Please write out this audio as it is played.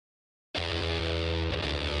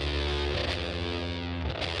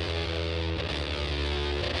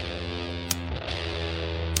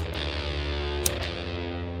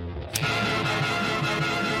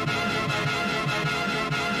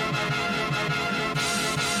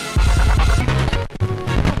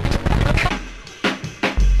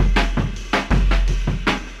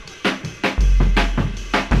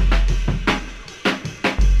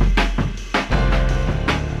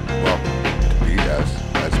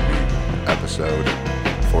episode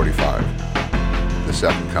 45, the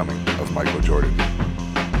second coming of Michael Jordan.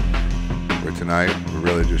 Where tonight, we're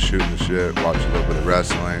really just shooting the shit, watch a little bit of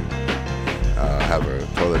wrestling, have our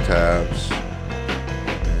toilet tabs,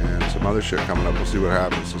 and some other shit coming up. We'll see what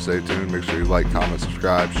happens, so stay tuned. Make sure you like, comment,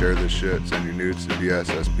 subscribe, share this shit, send your nudes to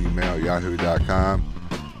dssbmail@yahoo.com.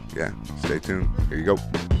 Yeah, stay tuned. Here you go.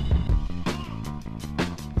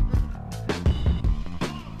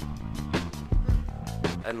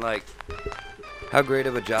 And like, how great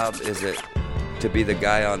of a job is it to be the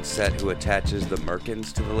guy on set who attaches the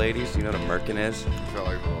merkins to the ladies? You know what a merkin is? Is that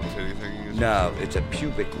like a little titty thing you use? No, it's a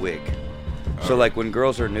pubic wig. So like when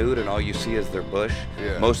girls are nude and all you see is their bush,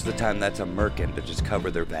 most of the time that's a merkin to just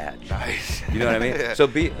cover their vag. Nice. You know what I mean? Yeah. So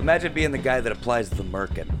imagine being the guy that applies the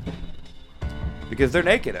merkin. Because they're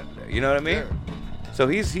naked up there, you know what I mean? Yeah. So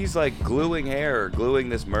he's like gluing hair or gluing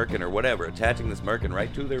this merkin or whatever, attaching this merkin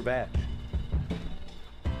right to their vag.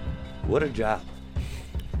 What a job.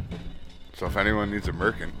 So if anyone needs a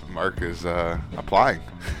merkin, Mark is applying.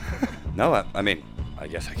 No, I mean, I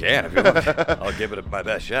guess I can if you want. I'll give it my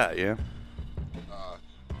best shot, yeah.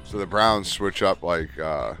 So the Browns switch up, like,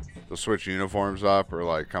 they'll switch uniforms up or,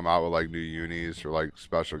 like, come out with, like, new unis or, like,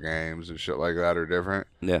 special games and shit like that are different.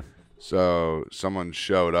 Yeah. So someone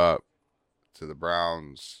showed up to the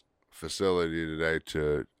Browns facility today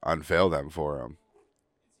to unveil them for them.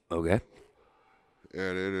 Okay.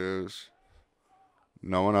 And it is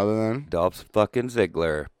no one other than Dolph fucking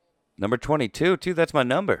Ziggler. Number 22, too. That's my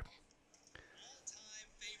number. All-time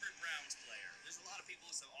favorite Browns player. There's a lot of people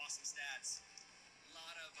with some awesome stats. A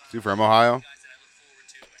lot of is he from Ohio? guys that I look forward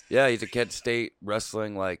to. Yeah, he's a Kent State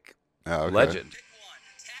wrestling, like, Okay. legend. Pick one.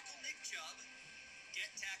 Tackle Nick Chubb. Get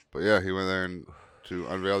tackled. But yeah, he went there to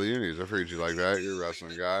unveil the unis. I figured you like that. You're a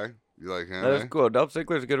wrestling guy. You like him? That's eh? cool. Dolph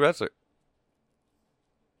Ziggler's a good wrestler.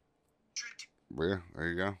 But yeah, there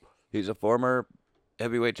you go. He's a former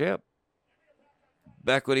heavyweight champ.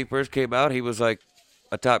 Back when he first came out, he was like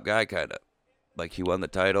a top guy, kind of. Like, he won the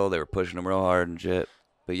title. They were pushing him real hard and shit.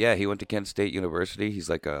 But yeah, he went to Kent State University. He's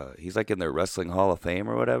like in their wrestling Hall of Fame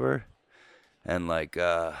or whatever. And like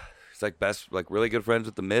he's like really good friends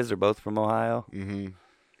with the Miz. They're both from Ohio. Mm-hmm.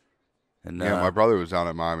 And Yeah, my brother was down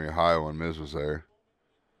at Miami, Ohio when Miz was there.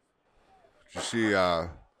 Did you see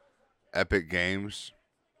Epic Games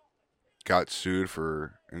got sued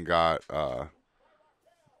and got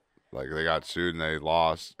they got sued and they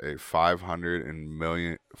lost a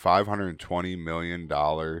 $520 million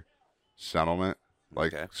settlement.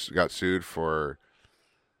 Like, Okay. got sued for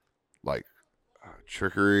like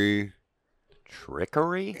trickery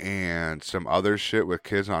and some other shit with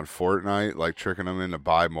kids on Fortnite, like tricking them into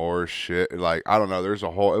buy more shit. Like, I don't know. It was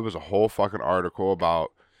a whole fucking article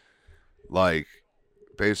about, like,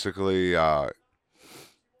 basically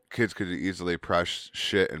kids could easily press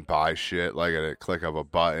shit and buy shit, like at a click of a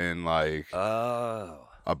button, like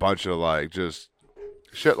a bunch of like just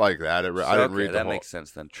shit like that. I didn't read the that whole. makes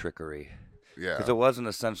sense then. Trickery. Yeah, Because it wasn't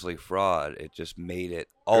essentially fraud. It just made it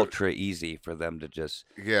ultra easy for them to just.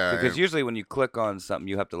 Yeah. Because usually when you click on something,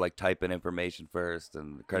 you have to like type in information first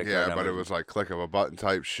and the credit card Yeah, number. but it was like click of a button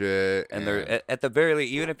type shit. And they're at the very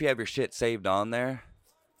least, even if you have your shit saved on there,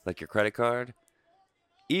 like your credit card,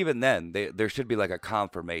 even then there should be like a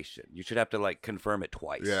confirmation. You should have to like confirm it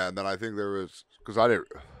twice. Yeah, and then I think there was, because I didn't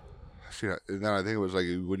see that, and then I think it was like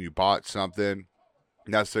when you bought something,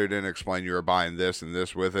 necessarily didn't explain you were buying this and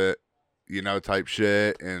this with it, you know, type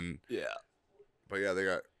shit. And Yeah. but yeah, they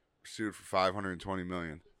got sued for $520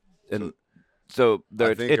 million. And so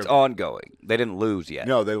it's ongoing. They didn't lose yet.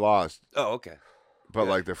 No, they lost. Oh, okay. But Yeah.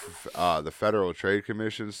 like the Federal Trade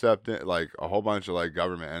Commission stepped in, like a whole bunch of like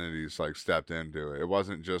government entities like stepped into it. It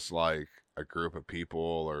wasn't just like a group of people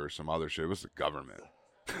or some other shit. It was the government.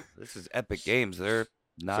 This is Epic Games. They're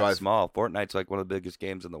not So small. Fortnite's like one of the biggest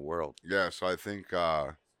games in the world. Yeah, so I think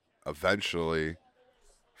eventually,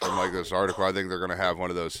 from like this article, I think they're gonna have one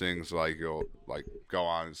of those things like you'll like go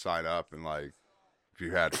on and sign up, and like if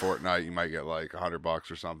you had Fortnite, you might get like $100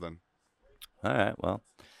 or something. All right, well,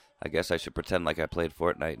 I guess I should pretend like I played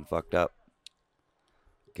Fortnite and fucked up.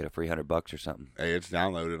 Get a free $100 or something. Hey, it's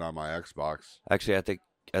downloaded on my Xbox. Actually, I think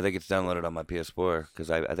it's downloaded on my PS4 because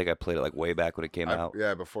I think I played it like way back when it came out.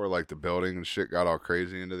 Yeah, before like the building and shit got all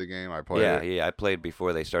crazy into the game, I played it. Yeah, I played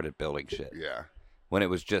before they started building shit. Yeah, When it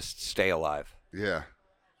was just stay alive yeah,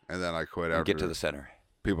 and then I quit and after get to the center.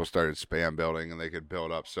 people started spam building, and they could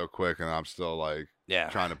build up so quick, and I'm still like Yeah.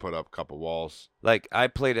 trying to put up a couple walls. Like I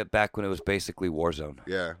played it back when it was basically Warzone.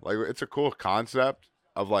 Yeah, like it's a cool concept.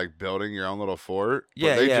 of like building your own little fort, but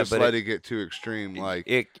Yeah, they yeah, just but let it get too extreme. Like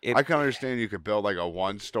it I can understand you could build like a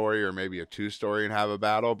 1-story or maybe a 2-story and have a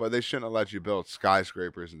battle, but they shouldn't have let you build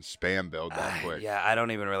skyscrapers and spam build that quick. yeah, I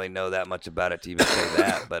don't even really know that much about it to even say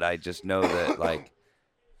that, but I just know that like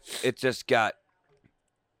it just got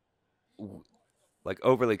like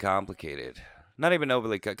overly complicated. Not even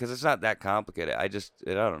overly because it's not that complicated. I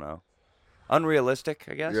don't know. Unrealistic,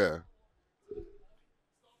 I guess. Yeah.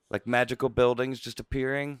 Like magical buildings just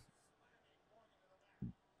appearing.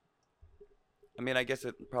 I mean, I guess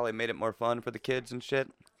it probably made it more fun for the kids and shit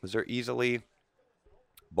because they're easily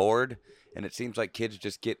bored, and it seems like kids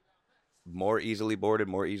just get more easily bored and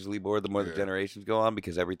more easily bored the more the Yeah. generations go on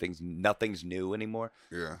because nothing's new anymore.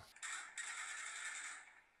 Yeah.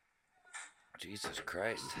 Jesus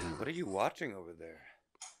Christ. What are you watching over there?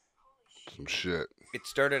 Some shit. It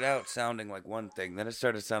started out sounding like one thing, then it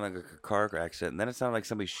started sounding like a car accident, and then it sounded like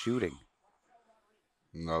somebody shooting.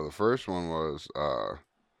 No, the first one was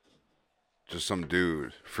just some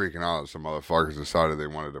dude freaking out. Some motherfuckers decided they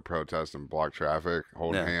wanted to protest and block traffic,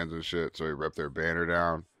 holding Yeah. hands and shit. So he ripped their banner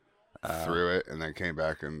down, threw it, and then came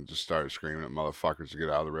back and just started screaming at motherfuckers to get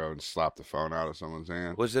out of the road and slap the phone out of someone's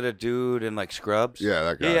hand. Was it a dude in like scrubs? Yeah,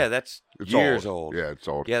 that guy. Yeah, that's It's years old. Yeah, it's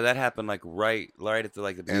old. Yeah, that happened like right at the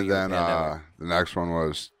And beginning then of the pandemic. the next one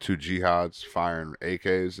was 2 jihads firing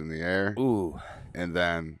AKs in the air. Ooh. And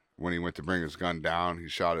then when he went to bring his gun down, he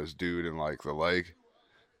shot his dude in like the leg.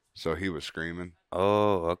 So he was screaming.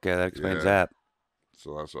 Oh, okay, that explains Yeah. that.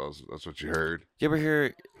 So that's what you heard. You ever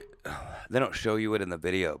hear? They don't show you it in the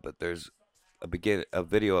video, but there's a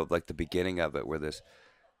video of like the beginning of it where this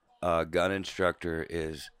gun instructor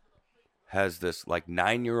has this like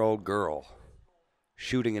 9-year-old girl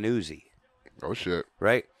shooting an Uzi, Oh shit.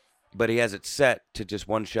 right? But he has it set to just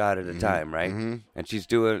one shot at a time, right? Mm-hmm. And she's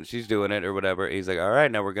doing it or whatever. He's like, all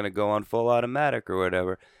right, now we're gonna go on full automatic or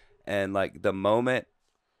whatever. And like the moment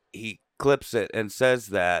he clips it and says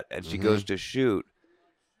that, and she goes to shoot,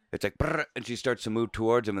 it's like, brrr, and she starts to move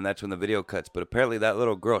towards him, and that's when the video cuts. But apparently, that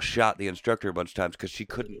little girl shot the instructor a bunch of times because she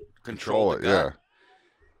couldn't control the gun. Yeah.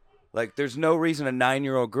 Like, there's no reason a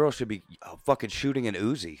 9-year-old girl should be fucking shooting an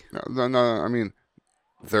Uzi. No. I mean,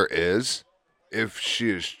 there is, if she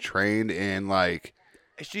is trained in like.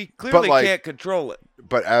 She clearly like- can't control it.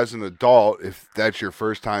 But as an adult, if that's your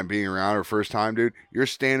first time being around or first time, dude, you're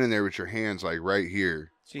standing there with your hands like right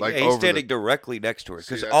here, like He's over standing directly next to her See,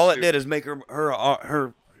 because that's all it stupid. did is make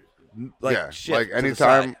her like yeah, shit like to the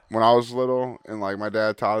anytime side. when I was little and like my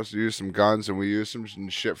dad taught us to use some guns and we used some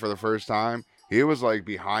shit for the first time, he was like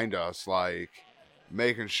behind us, like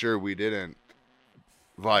making sure we didn't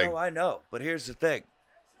like. No, I know, but here's the thing.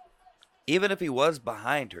 Even if he was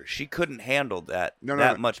behind her, she couldn't handle that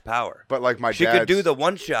No, much power. But like my She dad's, could do the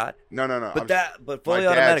one shot, no. but fully my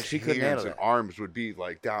automatic, dad's she couldn't hands handle and it. arms would be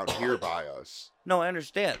like down here by us, No, I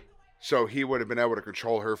understand. so he would have been able to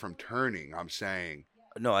control her from turning. I'm saying,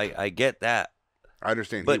 No, I get that. I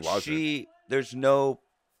understand But he wasn't. there's no,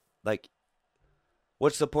 like,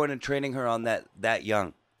 what's the point in training her on that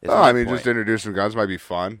young? is Oh, my I mean, point. just introducing guns might be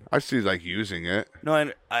fun. I see like using it.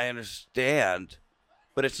 No, I understand.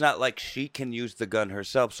 But it's not like she can use the gun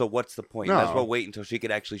herself, so what's the point? You might as No. well wait until she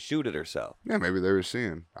could actually shoot it herself. Yeah, maybe they were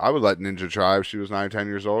seeing. I would let Ninja try if she was 9, 10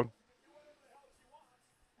 years old.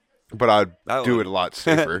 But I'd I do would. it a lot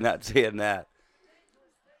safer. Not saying that.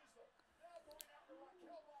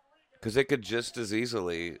 Because it could just as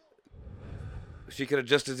easily... She could have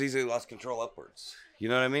just as easily lost control upwards. You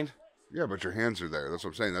know what I mean? Yeah, but your hands are there. That's what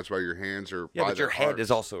I'm saying. That's why your hands are Yeah, by but your their head heart.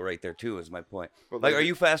 is also right there, too, is my point. But Like, like- are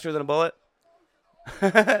you faster than a bullet? No,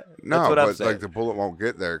 That's what I'm but saying. like the bullet won't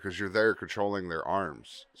get there because you're there controlling their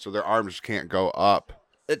arms. So their arms can't go up.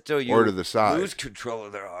 Until you or to the side. lose control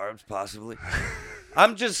of their arms, possibly.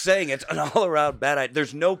 I'm just saying it's an all-around bad idea.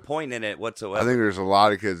 There's no point in it whatsoever. I think there's a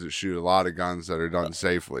lot of kids that shoot a lot of guns that are done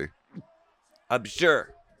safely. I'm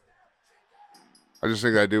sure. I just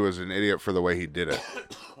think that dude was an idiot for the way he did it.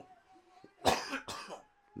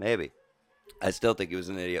 Maybe. I still think he was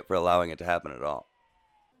an idiot for allowing it to happen at all.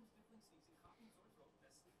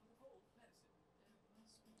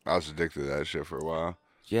 I was addicted to that shit for a while.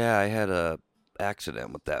 Yeah, I had a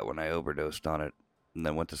accident with that when I overdosed on it and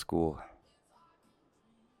then went to school.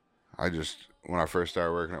 When I first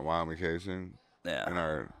started working at Wyoming Casing, Yeah. and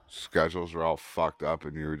our schedules were all fucked up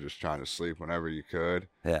and you were just trying to sleep whenever you could.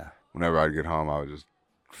 Yeah. Whenever I'd get home, I would just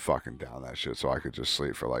fucking down that shit so I could just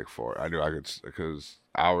sleep for like 4. I knew I could, because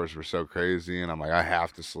hours were so crazy and I'm like, I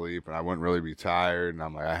have to sleep and I wouldn't really be tired. And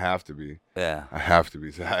I'm like, I have to be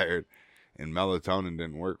tired. And melatonin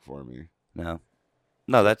didn't work for me. No.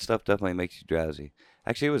 No, that stuff definitely makes you drowsy.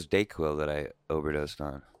 Actually, it was Dayquil that I overdosed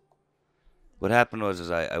on. what happened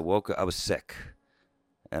was I woke up. I was sick,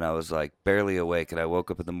 and I was like barely awake. And I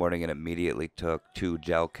woke up in the morning and immediately took 2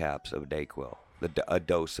 gel caps of Dayquil, a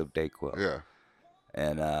dose of Dayquil. Yeah.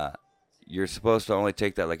 And you're supposed to only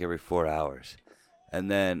take that like every 4 hours. And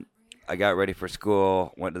then I got ready for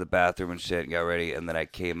school, went to the bathroom and shit, and got ready. And then I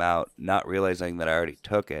came out not realizing that I already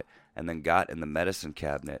took it, and then got in the medicine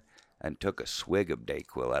cabinet and took a swig of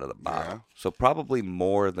Dayquil out of the bottle. Yeah. So probably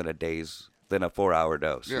more than a 4-hour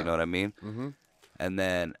dose. Yeah. You know what I mean? Mm-hmm. And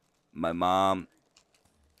then my mom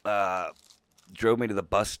drove me to the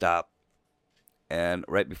bus stop. And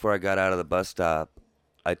right before I got out of the bus stop,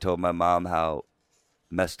 I told my mom how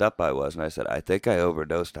messed up I was. And I said, I think I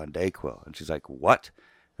overdosed on Dayquil. And she's like, what?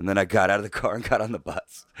 And then I got out of the car and got on the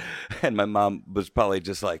bus. And my mom was probably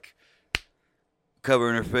just like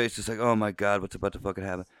covering her face, just like, oh my God, what's about to fucking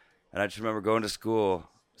happen? And I just remember going to school,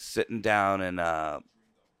 sitting down, and a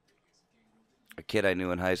kid I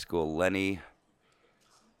knew in high school, Lenny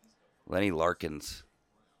Larkins.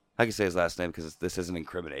 I can say his last name because this isn't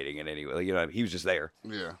incriminating in any way. You know, he was just there.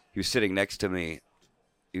 Yeah. He was sitting next to me.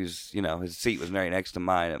 He was, you know, his seat was right next to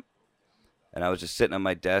mine. And I was just sitting on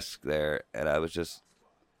my desk there, and I was just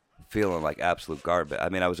feeling like absolute garbage. I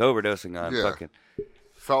mean, I was overdosing on fucking...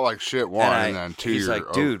 Felt like shit one, and then two. He's like,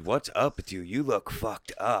 dude, what's up with you? You look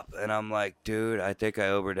fucked up. And I'm like, dude, I think I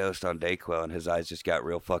overdosed on Dayquil. And his eyes just got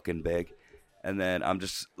real fucking big. And then I'm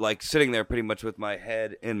just like sitting there pretty much with my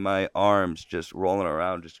head in my arms, just rolling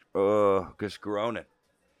around, just groaning.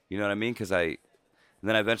 You know what I mean? And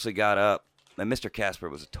then I eventually got up. And Mr. Casper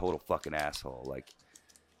was a total fucking asshole. Like,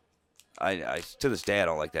 I to this day, I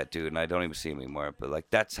don't like that dude, and I don't even see him anymore. But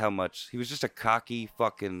like, that's how much he was just a cocky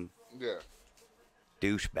fucking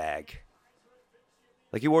douchebag.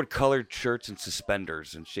 Like, he wore colored shirts and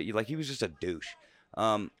suspenders and shit. Like, he was just a douche.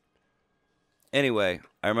 Anyway,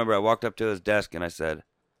 I remember I walked up to his desk and I said,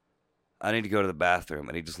 I need to go to the bathroom.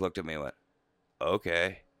 And he just looked at me and went,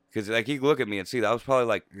 okay. Because, like, he'd look at me and see that I was probably,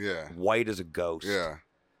 like, white as a ghost. Yeah.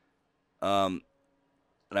 And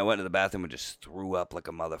I went to the bathroom and just threw up like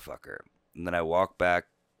a motherfucker. And then I walked back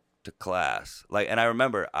to class. Like, and I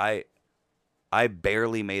remember I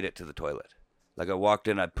barely made it to the toilet. Like, I walked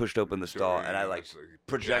in, I pushed open the stall, and I, like,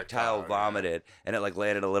 projectile vomited. And it, like,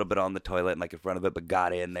 landed a little bit on the toilet and, like, in front of it, but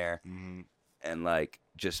got in there. Mm-hmm. And, like,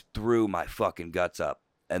 just threw my fucking guts up.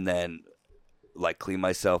 And then, like, cleaned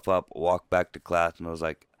myself up, walked back to class, and I was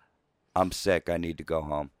like, I'm sick, I need to go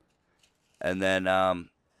home. And then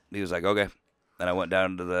he was like, okay. And I went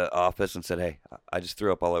down to the office and said, hey, I just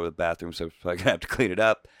threw up all over the bathroom, so I'm going to have to clean it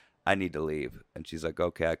up. I need to leave. And she's like,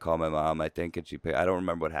 okay. I called my mom, I think, and I don't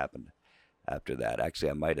remember what happened after that.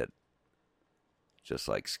 Actually, I might have just,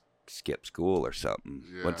 like, skipped school or something.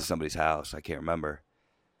 Yeah. Went to somebody's house. I can't remember.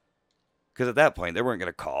 Because at that point, they weren't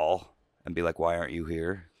going to call and be like, why aren't you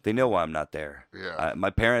here? They know why I'm not there. Yeah. My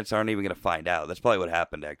parents aren't even going to find out. That's probably what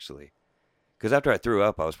happened, actually. Because after I threw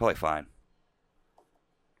up, I was probably fine.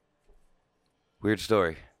 Weird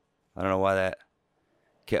story. I don't know why that...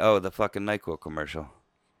 Oh, the fucking NyQuil commercial.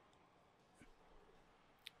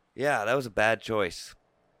 Yeah, that was a bad choice.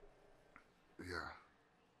 Yeah.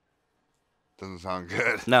 Doesn't sound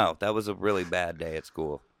good. No, that was a really bad day at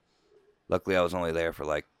school. Luckily, I was only there for,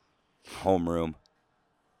 like, homeroom.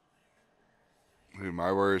 Dude,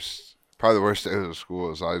 probably the worst day of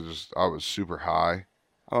school is I was super high.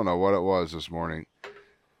 I don't know what it was this morning.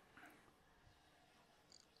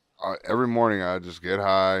 Every morning I'd just get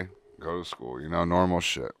high, go to school, normal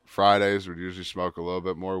shit. Fridays we'd usually smoke a little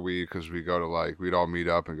bit more weed because we'd all meet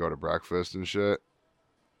up and go to breakfast and shit.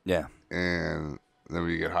 Yeah. And then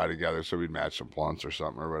we'd get high together, so we'd match some blunts or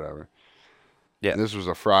something or whatever. Yeah. And this was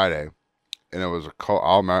a Friday, and it was a cold.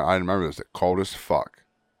 I remember this, cold as fuck.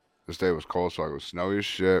 This day was cold as fuck. It was snowy as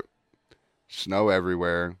shit, snow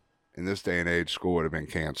everywhere. In this day and age, school would have been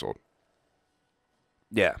canceled.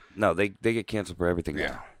 Yeah. No, they get canceled for everything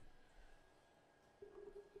now.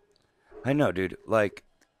 I know, dude. Like,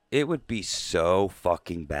 it would be so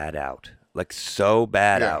fucking bad out. Like, so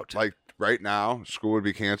bad out. Like, right now, school would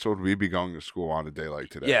be canceled. We'd be going to school on a day like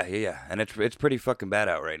today. Yeah. And it's pretty fucking bad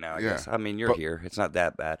out right now, I guess. I mean, you're here. It's not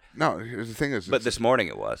that bad. No, the thing is... But this morning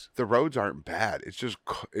it was. The roads aren't bad. It's just...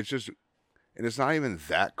 And it's not even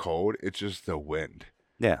that cold. It's just the wind.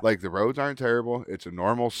 Yeah. Like, the roads aren't terrible. It's a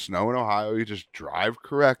normal snow in Ohio. You just drive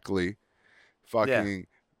correctly. Fucking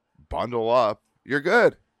bundle up. You're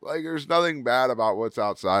good. Like, there's nothing bad about what's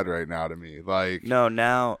outside right now to me. Like, no,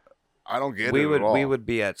 now I don't get it at all. We would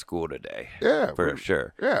be at school today. Yeah, for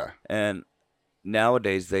sure. Yeah. And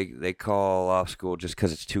nowadays they call off school just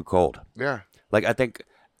because it's too cold. Yeah. Like, I think,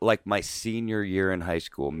 like, my senior year in high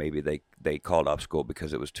school, maybe they called off school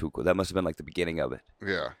because it was too cold. That must have been like the beginning of it.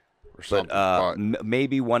 Yeah. or something. But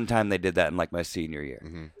maybe one time they did that in like my senior year.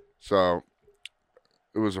 Mm-hmm. So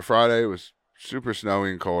it was a Friday. It was super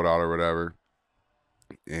snowy and cold out or whatever.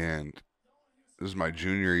 And this is my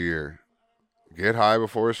junior year. Get high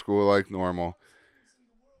before school like normal.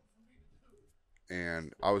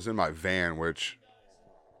 And I was in my van, which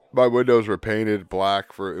my windows were painted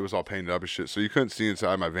black it was all painted up and shit. So you couldn't see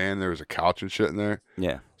inside my van. There was a couch and shit in there.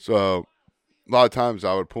 Yeah. So a lot of times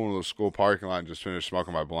I would pull into the school parking lot and just finish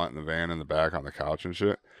smoking my blunt in the van in the back on the couch and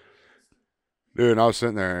shit. Dude, and I was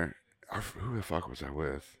sitting there. Who the fuck was I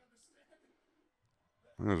with?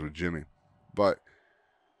 I think it was with Jimmy. But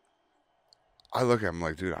I look at him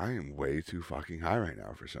like, dude, I am way too fucking high right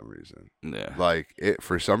now for some reason. Yeah. Like,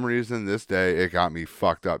 for some reason, this day, it got me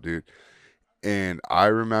fucked up, dude. And I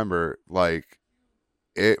remember, like,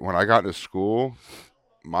 when I got to school,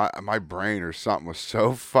 my brain or something was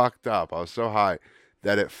so fucked up. I was so high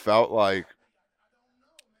that it felt like,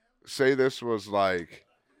 say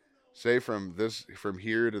from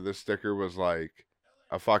here to this sticker was like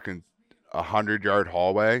a fucking 100-yard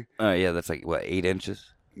hallway. Oh yeah, that's like what, 8 inches?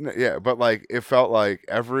 Yeah, but like it felt like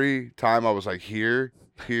every time I was like here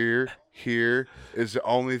is the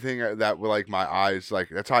only thing that like my eyes, like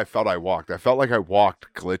that's how I felt I walked. I felt like I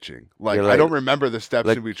walked glitching. Like I don't remember the steps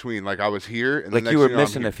in between. Like I was here and like the next you were thing I'm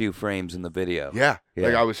missing here. a few frames in the video. Yeah.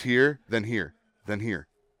 Like I was here, then here, then here,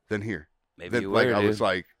 then here. Maybe then, you like were, I dude. was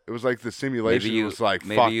like it was like the simulation was like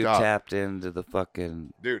maybe fucked you up. tapped into the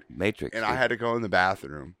fucking Dude, Matrix. and dude. I had to go in the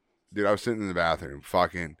bathroom. Dude, I was sitting in the bathroom,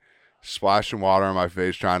 fucking splashing water on my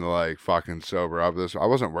face, trying to like fucking sober up. I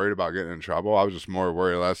wasn't worried about getting in trouble. I was just more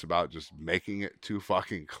worried less about just making it to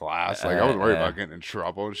fucking class. Like I wasn't worried about getting in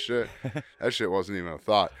trouble and shit. That shit wasn't even a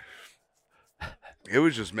thought. It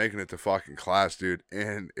was just making it to fucking class, dude.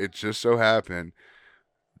 And it just so happened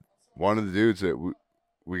one of the dudes that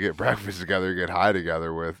we get breakfast together, get high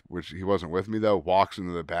together with, which he wasn't with me though, walks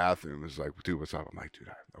into the bathroom. Is like, dude, what's up? I'm like, dude,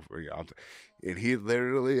 I have no idea. And he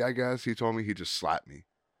literally, I guess, he told me he just slapped me.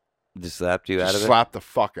 Just slapped you out of it? Slapped the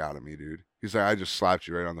fuck out of me, dude. He's like, I just slapped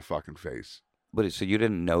you right on the fucking face. But so you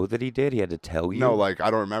didn't know that he did? He had to tell you? No, like, I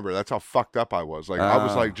don't remember. That's how fucked up I was. Like, I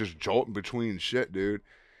was like just jolting between shit, dude.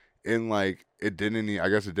 And like, I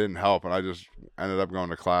guess it didn't help. And I just ended up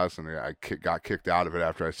going to class and I got kicked out of it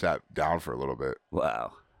after I sat down for a little bit.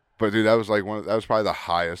 Wow. But dude, that was like that was probably the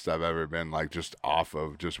highest I've ever been, like just off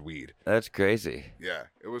of just weed. That's crazy. Yeah,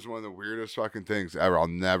 it was one of the weirdest fucking things ever. I'll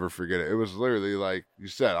never forget it. It was literally like you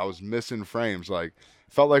said, I was missing frames. Like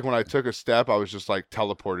felt like when I took a step, I was just like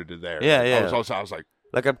teleported to there. Yeah, like, yeah. I was like,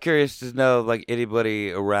 I'm curious to know, like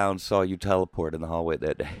anybody around saw you teleport in the hallway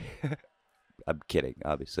that day. I'm kidding,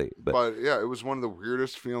 obviously, but yeah, it was one of the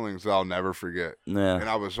weirdest feelings that I'll never forget. Yeah. And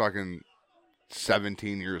I was fucking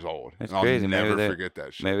 17 years old. That's and crazy. I'll never forget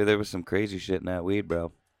that shit. Maybe there was some crazy shit in that weed,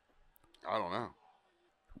 bro. I don't know.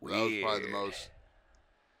 Weird. That was probably the most.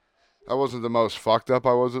 That wasn't the most fucked up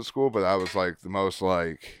I was at school, but that was like the most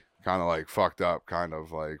like kind of like fucked up, kind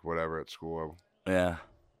of like whatever at school. Yeah.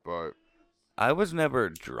 But I was never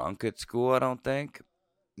drunk at school, I don't think.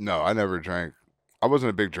 No, I never drank. I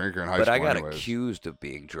wasn't a big drinker in high school. But I got anyways. accused of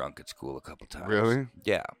being drunk at school a couple times. Really?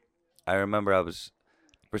 Yeah. I remember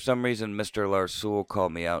for some reason, Mr. Larsoul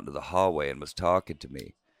called me out into the hallway and was talking to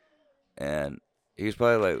me. And he was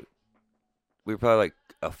probably like, we were probably like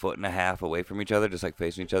a foot and a half away from each other, just like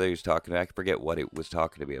facing each other. He was talking to me. I forget what he was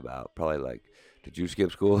talking to me about. Probably like, did you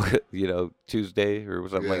skip school, Tuesday or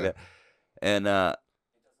something like that? And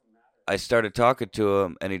I started talking to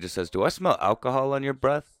him, and he just says, "Do I smell alcohol on your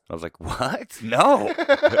breath?" I was like, "What? No."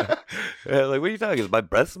 Like, what are you talking? Does my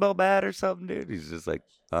breath smell bad or something, dude? He's just like,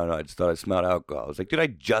 "I don't know. I just thought I smelled alcohol." I was like, "Dude, I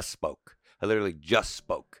just spoke. I literally just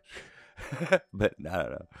spoke." But I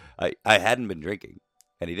don't know. I hadn't been drinking,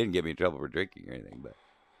 and he didn't get me in trouble for drinking or anything. But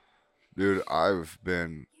dude,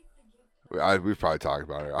 we've probably talked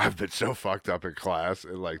about it. I've been so fucked up in class,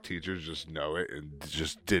 and like teachers just know it and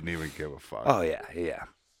just didn't even give a fuck. oh yeah, yeah.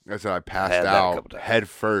 I said I passed had that a out couple times. head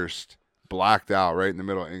first, blacked out right in the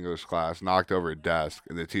middle of English class, knocked over a desk,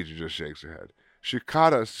 and the teacher just shakes her head. She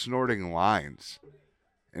caught us snorting lines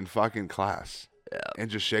in fucking class. Yeah. And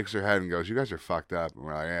just shakes her head and goes, "You guys are fucked up." And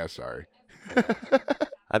we're like, "Yeah, sorry."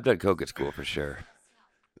 I've done coke at school for sure.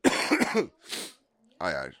 Oh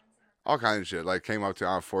yeah, all kinds of shit. Like came up to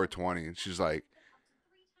on 420, and she's like,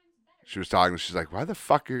 she was talking. She's like, "Why the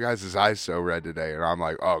fuck are your guys' eyes so red today?" And I'm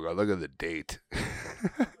like, "Oh, God, look at the date."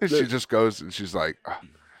 And she just goes and she's like,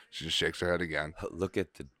 she just shakes her head again. Look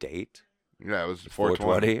at the date. Yeah, it was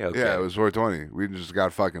 420. 420? Okay. Yeah, it was 420. We just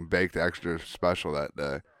got fucking baked extra special that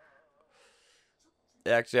day.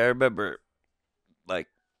 Actually, I remember, like,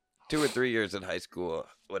 2 or 3 years in high school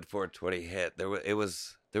when 420 hit, there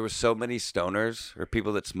were so many stoners or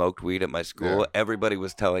people that smoked weed at my school. Yeah. Everybody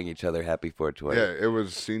was telling each other happy 420. Yeah, it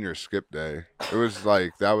was senior skip day. It was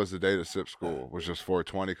like that was the day to skip school, was just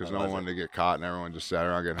 420 because no one wanted to get caught and everyone just sat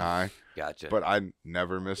around getting high. Gotcha. But I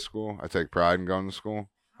never missed school. I take pride in going to school.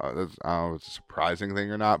 That's, I don't know if it's a surprising thing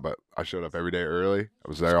or not, but I showed up every day early. I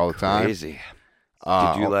was there all the time. Crazy.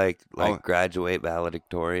 Did you like I'll- graduate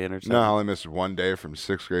valedictorian or something? No, I only missed one day from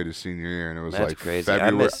 6th grade to senior year, and it was That's like crazy. February.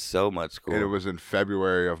 I missed so much school. And it was in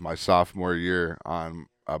February of my sophomore year on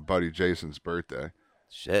buddy Jason's birthday.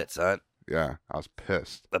 Shit, son. Yeah, I was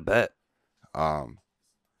pissed. I bet.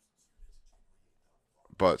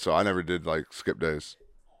 But so I never did like skip days.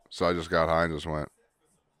 So I just got high and just went.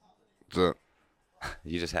 That's it.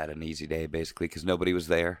 You just had an easy day basically because nobody was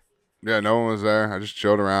there. Yeah, no one was there. I just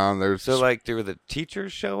chilled around. There's So like, did the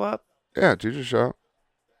teachers show up? yeah, teacher show.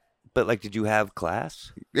 But like, did you have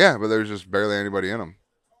class? Yeah, but there's just barely anybody in them.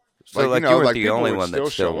 So like, you weren't the people only would one that still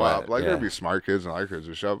show went. up. Like Yeah. there'd be smart kids and other kids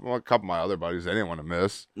would show up. Well, a couple of my other buddies, they didn't want to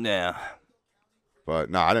miss. Yeah. But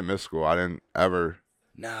no, I didn't miss school. I didn't ever.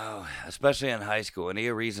 No, especially in high school. Any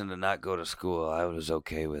reason to not go to school, I was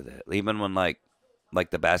okay with it. Even when like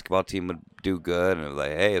the basketball team would do good, and it was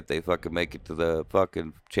like, hey, if they fucking make it to the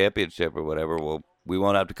fucking championship or whatever, well, we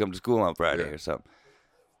won't have to come to school on Friday or something.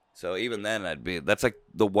 So even then, that's like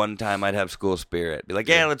the one time I'd have school spirit. Be like,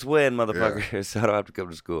 yeah, let's win, motherfucker, so I don't have to come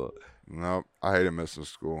to school. Nope, I hated missing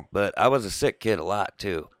school. But I was a sick kid a lot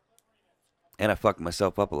too, and I fucked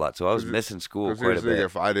myself up a lot, so I was missing school Because quite a here's the thing, bit.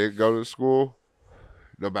 if I didn't go to school,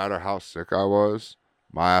 no matter how sick I was,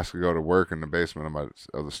 my ass could go to work in the basement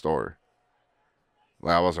of the store.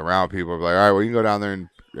 Like I was around people, I'd be like, all right, well, you can go down there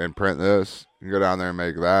and print this. You can go down there and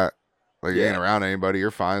make that. Like you ain't around anybody, you're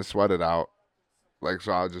fine. Sweat it out. Like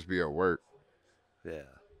so, I'll just be at work. Yeah.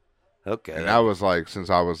 Okay. And that was like since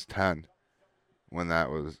I was 10, when that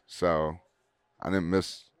was. So I didn't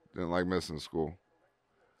like missing school.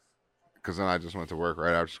 Because then I just went to work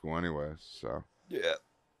right after school anyway. So yeah.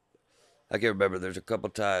 I can remember there's a couple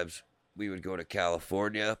times we would go to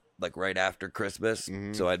California, like right after Christmas.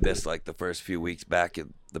 Mhm. So I'd miss like the first few weeks back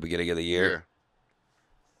in the beginning of the year.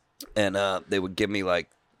 yeah, And they would give me like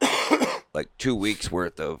 2 weeks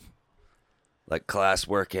worth of like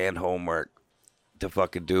classwork and homework to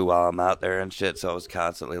fucking do while I'm out there and shit. So I was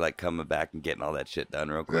constantly like coming back and getting all that shit done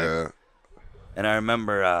real quick. yeah, And I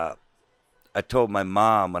remember I told my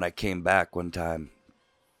mom when I came back one time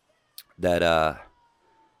that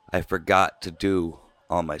I forgot to do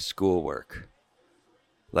all my schoolwork.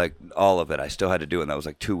 Like, all of it. I still had to do it, and that was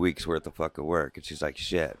like 2 weeks worth of fucking work. And she's like,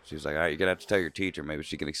 shit. She was like, all right, you're going to have to tell your teacher. Maybe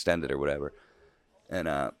she can extend it or whatever. And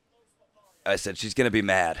I said, she's going to be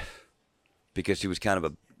mad. Because she was kind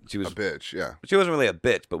of she was a bitch. Yeah, She wasn't really a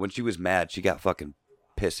bitch, but when she was mad, she got fucking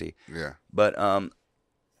pissy. yeah. But I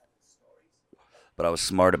was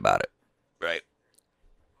smart about it, right?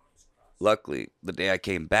 Luckily, the day I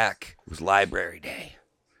came back, it was library day.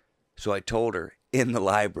 So I told her in the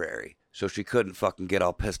library, so she couldn't fucking get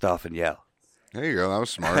all pissed off and yell. There you go. That was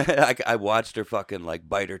smart. I watched her fucking like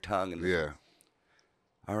bite her tongue and Yeah,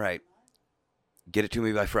 all right, get it to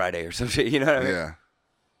me by Friday or some shit. You know what I mean? yeah.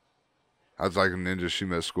 I was like a ninja. She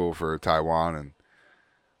missed school for Taiwan, and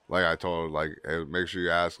like I told her, like, hey, make sure you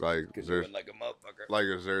ask, like, is there Like a motherfucker. like,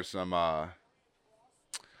 is there some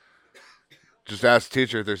just ask the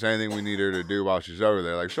teacher if there's anything we need her to do while she's over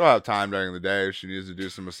there. Like, she'll have time during the day if she needs to do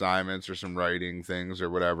some assignments or some writing things or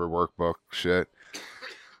whatever, workbook shit.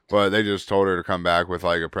 But they just told her to come back with,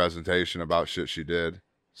 like, a presentation about shit she did.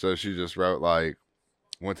 So she just wrote, like,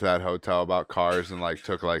 went to that hotel about cars and, like,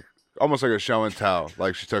 took, like, almost like a show and tell.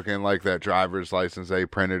 Like, she took in, like, that driver's license. They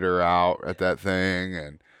printed her out at that thing,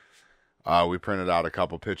 and we printed out a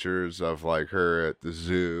couple pictures of, like, her at the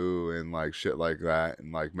zoo and, like, shit like that,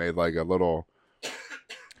 and, like, made, like, a little,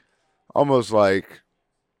 almost like,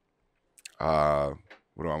 what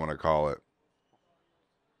do I want to call it?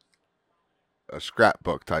 A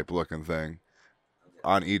scrapbook type looking thing.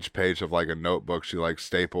 On each page of, like, a notebook, she, like,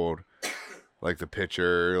 stapled, like, the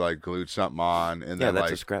picture, like, glued something on, and Yeah, then, that's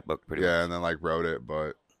like, a scrapbook pretty yeah, much. and then, like, wrote it,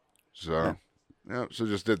 but, so, yeah, so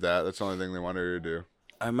just did that. That's the only thing they wanted her to do.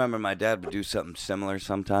 I remember my dad would do something similar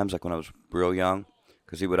sometimes, like when I was real young,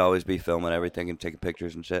 because he would always be filming everything and taking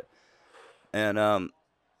pictures and shit. And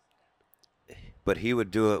but he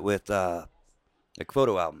would do it with like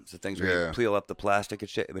photo albums, the things where Yeah. he'd peel up the plastic and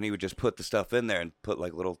shit, and then he would just put the stuff in there and put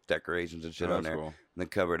like little decorations and shit Oh, on that's there, cool. and then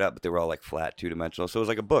cover it up. But they were all like flat, 2-dimensional, so it was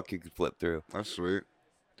like a book you could flip through. That's sweet.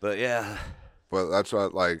 But yeah, But that's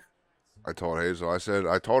what, like, I told Hazel. I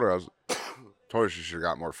told her, I was Told her she should have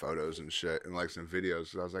got more photos and shit and like some videos.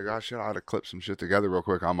 So I was like, oh shit, I ought to clip some shit together real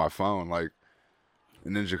quick on my phone. Like,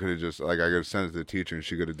 and then she could have just like I could have sent it to the teacher and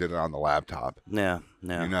she could have did it on the laptop. Yeah.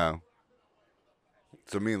 You know.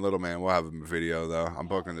 So me and Little Man, we'll have a video though. I'm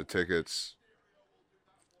booking the tickets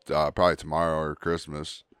probably tomorrow or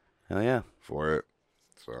Christmas Oh yeah. for it.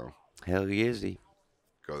 So Hell easy.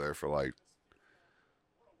 go there for like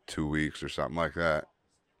 2 weeks or something like that.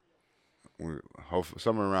 Hopefully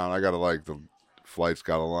somewhere around. I gotta like the flights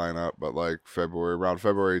gotta line up, but like around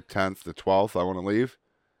February 10th to 12th, I want to leave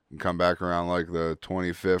and come back around like the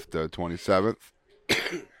 25th to 27th,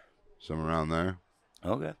 somewhere around there.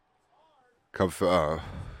 Okay. Come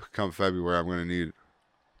February, I'm gonna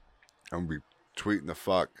be tweeting the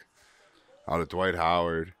fuck out of Dwight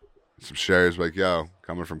Howard, some shares like, yo,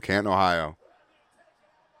 coming from Canton, Ohio.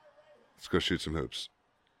 Let's go shoot some hoops.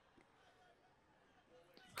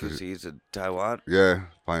 Because he's in Taiwan. Yeah,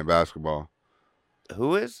 playing basketball.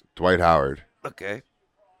 Who is? Dwight Howard. Okay.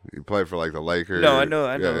 He played for like the Lakers. No, I know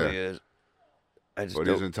Yeah, who yeah. he is. I just But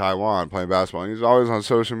don't. he's in Taiwan playing basketball. And he's always on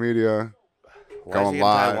social media. Why is going he in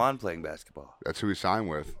live. Taiwan playing basketball? That's who he signed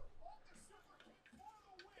with.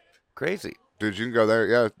 Crazy. Dude, you can go there.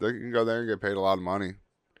 Yeah, you can go there and get paid a lot of money.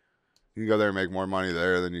 You can go there and make more money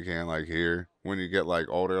there than you can like here. When you get like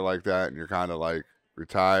older like that and you're kind of like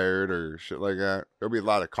retired or shit like that. There'll be a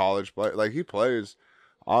lot of college play. Like he plays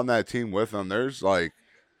on that team with them. There's like,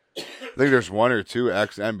 I think there's 1 or 2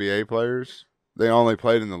 ex-NBA players. They only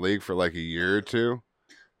played in the league for like a year or two,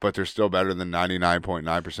 but they're still better than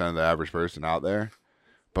 99.9% of the average person out there.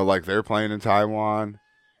 But like they're playing in Taiwan.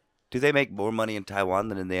 Do they make more money in Taiwan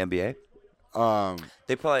than in the NBA?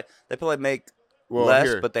 They probably make Well, less,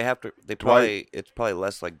 here, but it's probably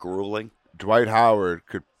less like grueling. Dwight Howard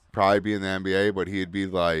could probably be in the NBA, but he'd be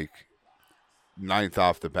like 9th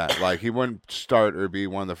off the bench. Like he wouldn't start or be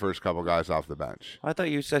one of the first couple guys off the bench. I thought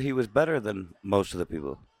you said he was better than most of the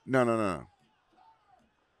people. No.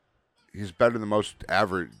 He's better than most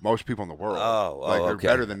people in the world. Like they're okay.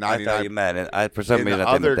 better than 99. I thought you meant, and I for some And reason the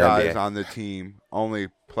I think other the guys NBA. on the team only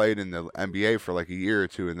played in the NBA for like a year or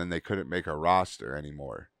two, and then they couldn't make a roster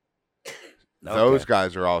anymore. Those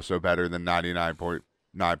guys are also better than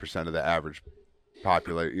 99.9% of the average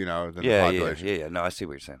population. The population. Yeah. No, I see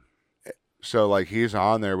what you're saying. So like he's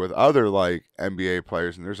on there with other like NBA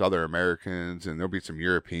players, and there's other Americans, and there'll be some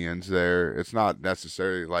Europeans there. It's not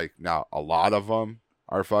necessarily like now a lot of them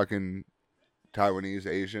are fucking Taiwanese,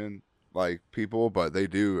 Asian like people, but they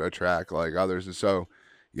do attract like others, and so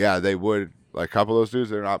yeah, they would like a couple of those dudes.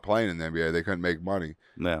 They're not playing in the NBA. They couldn't make money.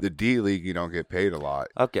 No. The D League, you don't get paid a lot.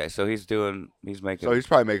 Okay, so he's making. So he's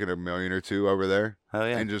probably making $1 million or $2 million over there, Hell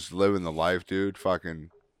yeah. and just living the life, dude. Fucking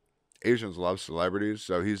Asians love celebrities,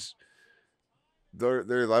 so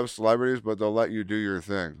they love celebrities, but they'll let you do your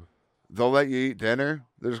thing. They'll let you eat dinner.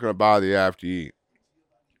 They're just gonna bother you after you eat.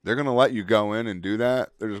 They're gonna let you go in and do that.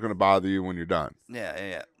 They're just gonna bother you when you're done.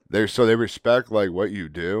 Yeah. They respect like what you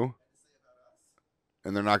do,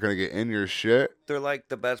 and they're not gonna get in your shit. They're like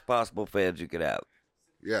the best possible fans you could have.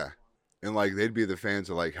 Yeah, and like they'd be the fans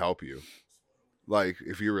that like help you. Like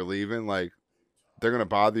if you were leaving, like they're gonna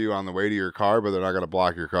bother you on the way to your car, but they're not gonna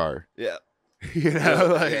block your car. Yeah.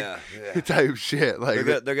 Like yeah. type shit. Like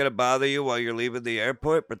They're gonna bother you while you're leaving the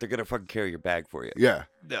airport, but they're gonna fucking carry your bag for you. yeah,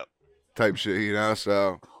 No. type shit.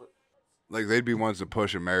 So like they'd be ones to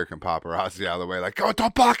push American paparazzi out of the way. Like, go,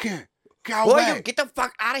 don't block it. Get Boy, away. you get the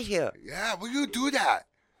fuck out of here. Yeah, will you do that?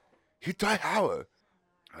 He died Howard.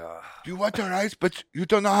 You want the rice, but you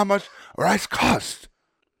don't know how much rice costs.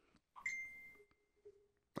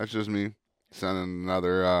 That's just me sending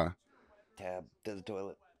another Tab to the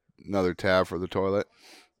toilet. another tab for the toilet.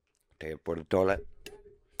 Tab for the toilet.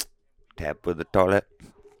 Tab for the toilet.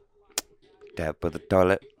 Tab for the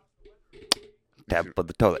toilet. Tab for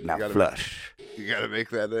the toilet. Now flush. You gotta make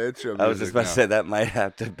that intro music. I was just about to now. say that might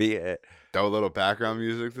have to be it. Throw a little background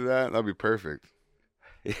music to that. That'd be perfect.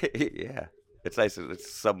 Yeah. It's nice.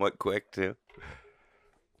 It's somewhat quick, too.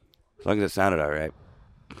 As long as it sounded all right.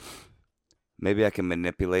 Maybe I can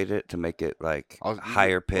manipulate it to make it, like,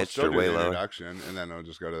 higher pitched or way lower. Introduction, and then I'll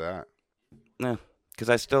just go to that. No,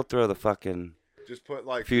 because I still throw the fucking Just put,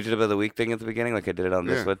 like... Fugitive of the Week thing at the beginning, like I did it on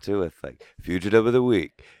this Yeah. one, too, with, like, Fugitive of the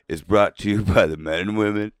Week is brought to you by the men and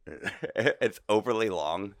women. It's overly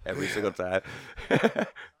long every single time.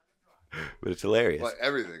 But it's hilarious. Like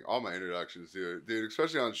everything, all my introductions do it, dude.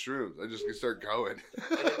 Especially on shrooms, I just can start going.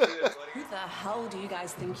 Who the hell do you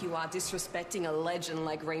guys think you are disrespecting a legend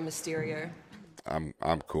like Rey Mysterio? I'm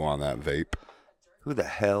cool on that vape. Who the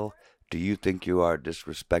hell do you think you are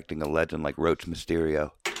disrespecting a legend like Roach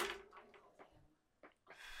Mysterio?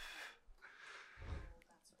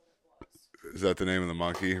 Is that the name of the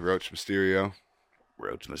monkey? Roach Mysterio?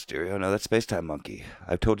 Roach Mysterio. No, that's Space Time Monkey.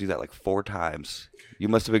 I've told you that like 4 times. You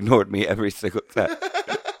must have ignored me every single time.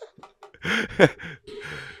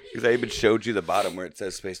 Because I even showed you the bottom where it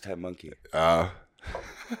says Space Time Monkey.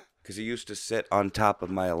 Because he used to sit on top of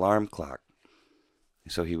my alarm clock.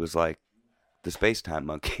 So he was like the Space Time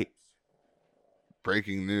Monkey.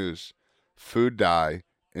 Breaking news. Food dye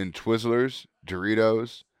in Twizzlers,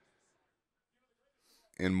 Doritos,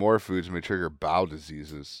 and more foods may trigger bowel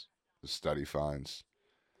diseases, the study finds.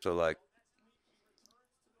 So like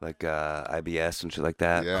IBS and shit like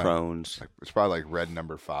that. Yeah. Crohn's. It's probably like red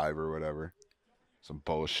number 5 or whatever. Some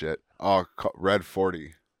bullshit. Oh, red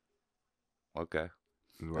 40. Okay.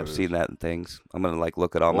 is what I've it seen is. that in things. I'm going to like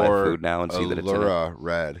look at all my food now and see that it's in it. Allura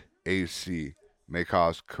red, AC, may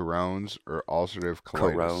cause Crohn's or ulcerative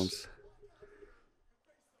colitis. Crohn's.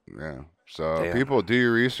 Yeah. So Damn. people, do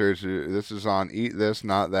your research. This is on Eat This,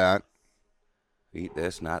 Not That. Eat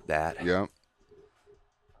this, not that. Yep.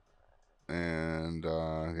 And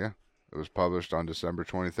yeah, it was published on December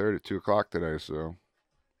 23rd at 2 o'clock today. So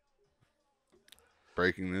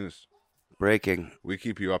breaking news. Breaking. We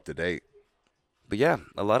keep you up to date. But yeah,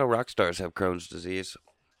 a lot of rock stars have Crohn's disease.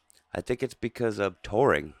 I think it's because of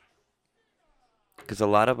touring. Because a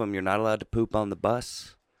lot of them, you're not allowed to poop on the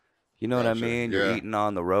bus. You know what I Gotcha, mean? You're yeah. eating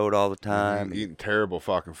on the road all the time. Eating terrible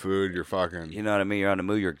fucking food. You're fucking. You know what I mean? You're on the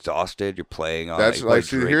move. You're exhausted. You're playing on. That's you're like,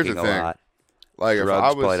 probably see, here's the drinking a thing. lot. Like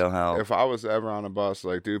Drugs probably don't help. if I was ever on a bus,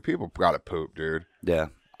 like, dude, people gotta poop, dude. Yeah.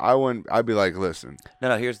 I'd be like, listen,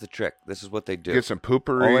 No, here's the trick. This is what they do. get some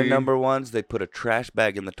poopery. Only number ones, they put a trash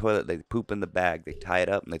bag in the toilet. They poop in the bag. They tie it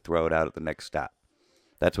up and they throw it out at the next stop.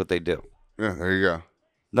 That's what they do. Yeah, there you go.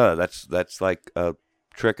 No, that's like a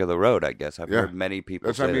trick of the road, I guess. I've Yeah. heard many people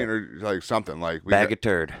That's say what I mean, that. or like something like Bag of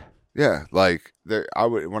turd. yeah, like there. I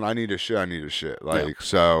would when I need a shit, I need a shit. Like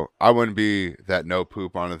so, I wouldn't be that no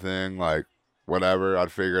poop on a thing. Like whatever,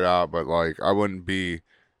 I'd figure it out. But like, I wouldn't be,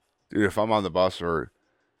 dude. If I'm on the bus for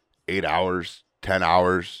 8 hours, 10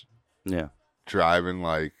 hours Yeah. driving,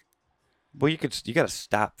 like Well, you got to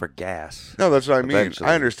stop for gas. no, that's what I mean. Eventually.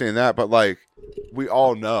 I understand that, but like, we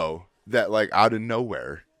all know that like out of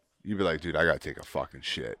nowhere, you'd be like, dude, I gotta take a fucking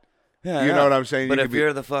shit. Yeah, You know what I'm saying? But You if could be-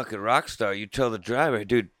 you're the fucking rock star, you tell the driver,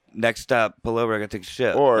 dude, next stop, pull over, I got to take a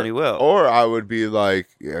shit. And he will. Or I would be like,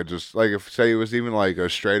 yeah, just like if say it was even like a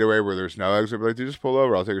straightaway where there's no exit, I'd be like, dude, just pull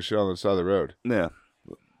over. I'll take a shit on the side of the road. Yeah.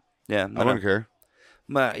 Yeah. I wouldn't care.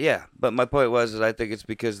 But my point was is I think it's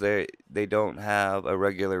because they don't have a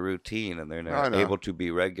regular routine and they're I not know. able to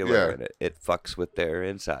be regular Yeah. and it fucks with their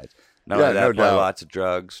insides. Not Yeah, only that, no probably doubt. lots of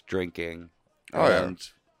drugs, drinking, Oh, yeah. and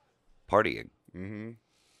partying. Mm-hmm.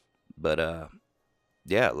 But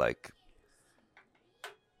yeah, like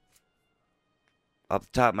off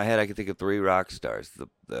the top of my head, I can think of 3 rock stars.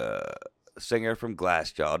 The singer from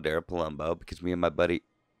Glassjaw, Daryl Palumbo, because me and my buddy.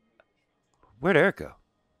 Where'd Eric go?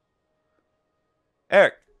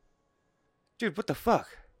 Eric, dude, what the fuck?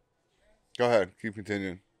 Go ahead, keep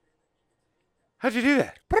continuing. How'd you do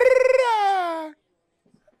that?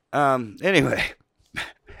 Anyway,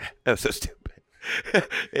 that was so stupid.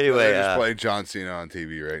 Anyway, They're just playing John Cena on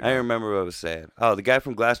TV right now. I remember what I was saying. Oh, the guy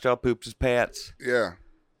from Glassjaw poops his pants. Yeah.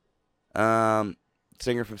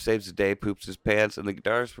 Singer from Saves the Day poops his pants, and the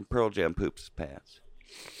guitarist from Pearl Jam poops his pants.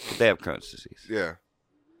 But they have Crohn's disease. Yeah.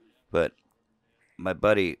 But my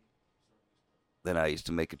buddy and I used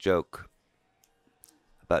to make a joke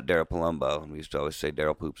about Daryl Palumbo, and we used to always say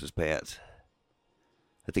Daryl poops his pants.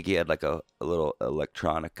 I think he had like a little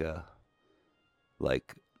electronica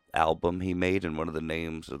like album he made, and one of the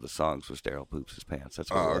names of the songs was Daryl poops his pants. That's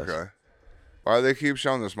what Oh, it was. okay. Why do they keep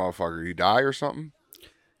showing this motherfucker? He die or something?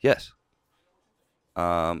 Yes.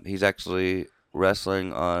 He's actually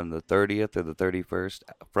wrestling on the 30th or the 31st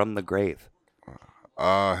from the grave.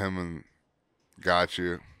 Him and got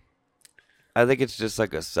you. I think it's just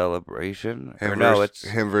like a celebration. Him Or no, versus,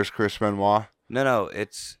 it's him versus Chris Benoit. no,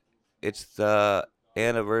 it's the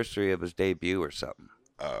anniversary of his debut or something.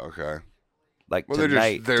 Oh, okay. Like Well,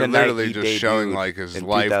 tonight, they're tonight literally he just showing debuted like his in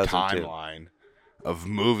life 2002. timeline of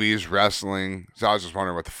movies, wrestling. So I was just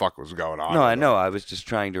wondering what the fuck was going on. No, with I him. know. I was just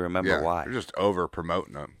trying to remember Yeah, why. they're just over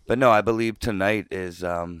promoting him. But no, I believe tonight is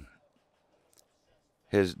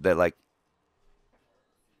his like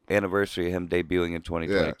anniversary of him debuting in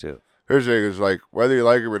 2022. Here's the thing: is like whether you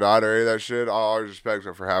like it or not or any of that shit. All our respects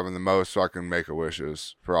are for having the most fucking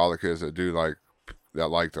Make-A-Wishes for all the kids that do like that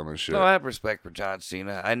like them and shit. No, I have respect for John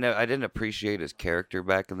Cena. I didn't appreciate his character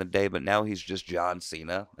back in the day, but now he's just John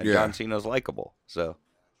Cena, and Yeah. John Cena's likable. So,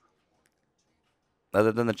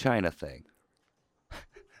 other than the China thing,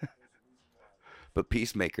 but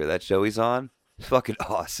Peacemaker, that show he's on, It's fucking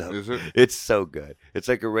awesome. Is it? It's so good. It's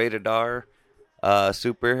like a rated R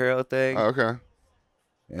superhero thing. Oh, okay.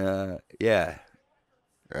 Yeah.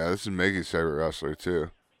 Yeah, this is Miggy's favorite wrestler too.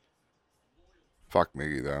 Fuck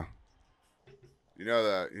Miggy though. You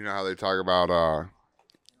know how they talk about I've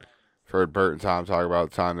heard Bert and Tom talk about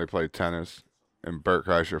the time they played tennis and Bert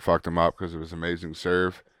Kreischer fucked him up because of his amazing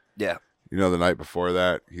serve. Yeah. You know, the night before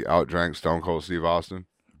that, he outdrank Stone Cold Steve Austin.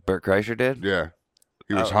 Bert Kreischer did? Yeah.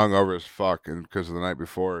 He was hungover as fuck, and because of the night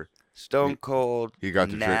before, Stone Cold he got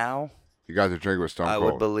to now, he got to drink with Stone I Cold.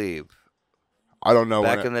 would believe. I don't know.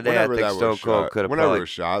 Back in the day, I think Stone Cold could have probably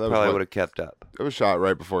shot. That probably was would have kept up. It was shot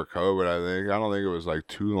right before COVID, I think. I don't think it was like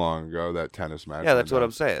too long ago, that tennis match. Yeah, that's what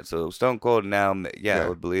I'm saying. So Stone Cold now, I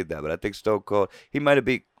would believe that. But I think Stone Cold, he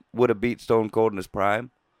would have beat Stone Cold in his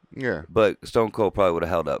prime. Yeah. But Stone Cold probably would have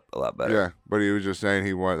held up a lot better. Yeah, but he was just saying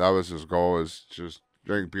that was his goal, was just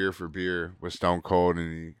drink beer for beer with Stone Cold,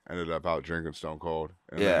 and he ended up out drinking Stone Cold.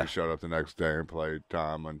 And then he showed up the next day and played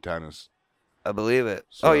Tom on tennis. I believe it.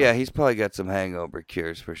 So, oh, yeah, he's probably got some hangover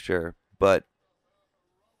cures for sure. But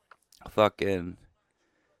fucking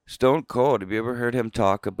Stone Cold, have you ever heard him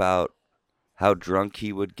talk about how drunk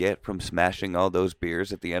he would get from smashing all those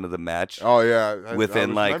beers at the end of the match? Oh, yeah.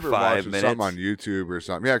 Within like 5 minutes. Something on YouTube or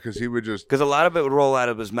something. Yeah, because he would just... Because a lot of it would roll out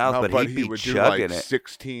of his mouth, but he'd be would chugging do like it.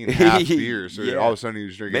 16 half beers. So Yeah. all of a sudden he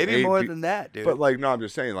was drinking Maybe more than that, dude. But like, no, I'm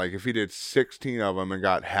just saying, like, if he did 16 of them and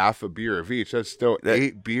got half a beer of each, that's still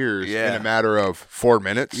 8 beers in a matter of 4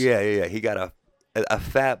 minutes. Yeah. He got a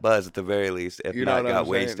fat buzz at the very least, if not got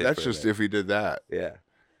wasted. That's just if he did that. Yeah.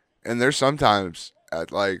 And there's sometimes at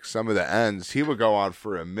like some of the ends, he would go on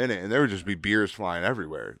for a minute and there would just be beers flying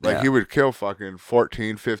everywhere. Like he would kill fucking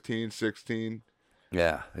 14, 15, 16.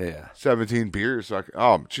 Yeah. 17 beers. Like,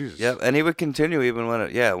 oh, Jesus. Yep, and he would continue even when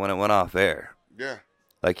it went off air. Yeah.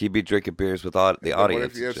 Like he'd be drinking beers with the audience. What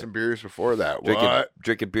if he had some beers before that?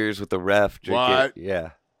 Drinking beers with the ref. What?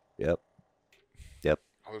 Yeah. Yep. I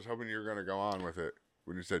was hoping you were going to go on with it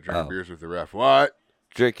when you said drinking beers with the ref. What?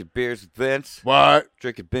 Drinking beers with Vince. What?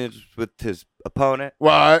 Drinking beers with his opponent.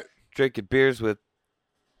 What? Drinking beers with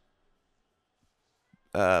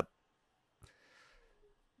your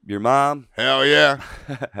mom. Hell yeah.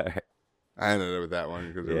 All right. I ended up with that one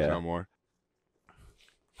because there was no more.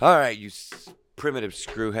 All right, you primitive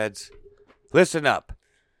screwheads. Listen up.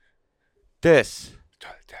 This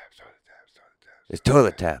is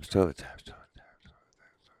Toilet Tabs.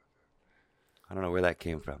 I don't know where that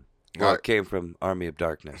came from. Well, it came from Army of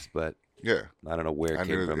Darkness, but yeah, I don't know where it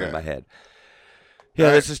came from in my head. All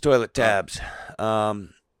right. This is Toilet Tabs.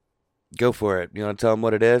 Go for it. You want to tell them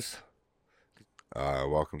what it is?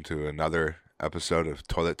 Welcome to another episode of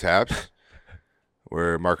Toilet Tabs,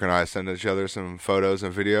 where Mark and I send each other some photos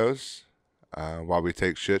and videos while we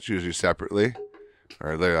take shits, usually separately,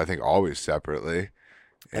 or I think always separately.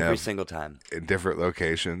 Every single time. In different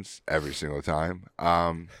locations, every single time.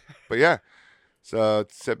 But yeah, so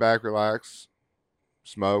sit back, relax,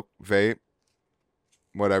 smoke, vape,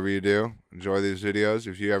 whatever you do. Enjoy these videos.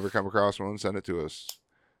 If you ever come across one, send it to us,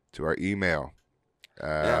 to our email.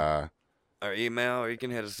 Our email, or you can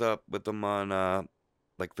hit us up with them on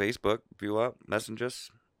like Facebook if you want. Message us.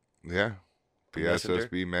 Yeah.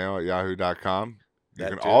 bssbmail@yahoo.com. You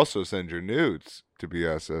can too. also send your nudes to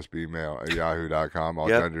bssbmail@yahoo.com. All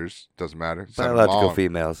genders. Doesn't matter. Send them Biological all.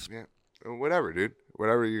 females. Yeah. Whatever, dude.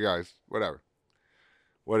 Whatever you guys. Whatever.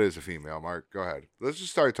 What is a female, Mark? Go ahead. Let's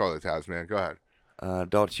just start Toilet Tabs, man. Go ahead.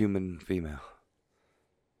 Adult human female.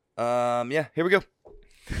 Yeah, here we go.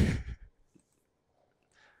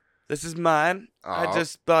 This is mine. I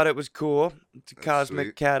just thought it was cool. It's a cosmic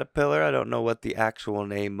sweet. caterpillar. I don't know what the actual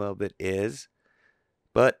name of it is.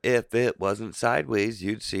 But if it wasn't sideways,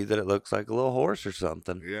 you'd see that it looks like a little horse or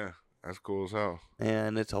something. Yeah. That's cool as hell.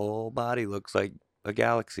 And its whole body looks like a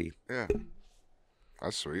galaxy. Yeah.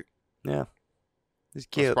 That's sweet. Yeah. It's That's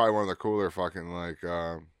cute. probably one of the cooler fucking like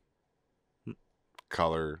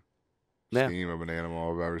color Yeah. scheme of an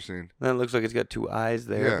animal I've ever seen. And it looks like it's got 2 eyes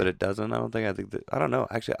there, Yeah. but it doesn't. I don't know.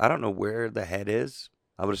 Actually, I don't know where the head is.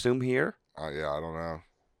 I would assume here. Yeah, I don't know.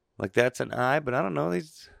 Like that's an eye, but I don't know.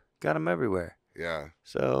 He's got them everywhere. Yeah.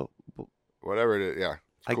 So Whatever it is. Yeah.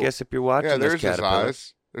 It's I cool. guess if you're watching Yeah, this there's his caterpillar,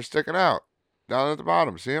 eyes. They're sticking out. Down at the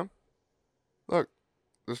bottom. See them? Look.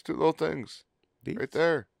 Those 2 little things. these- Right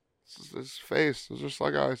there. This is his face. Those are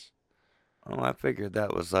slug eyes. Oh, I figured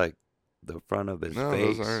that was like the front of his No,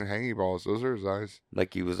 face. those aren't hangy balls. Those are his eyes.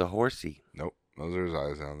 Like he was a horsey. Nope. Those are his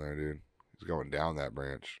eyes down there, dude. He's going down that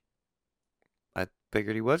branch. I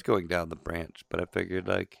figured he was going down the branch, but I figured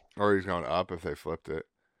like, Or he's going up if they flipped it.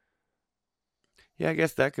 yeah, I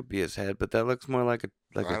guess that could be his head, but that looks more like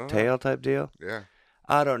I a don't know. tail type deal. Yeah.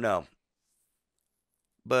 I don't know.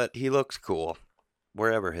 but he looks cool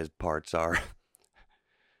wherever his parts are.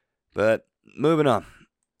 But moving on.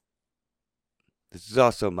 This is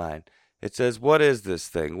also mine. It says, "What is this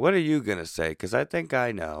thing? What are you going to say? Because I think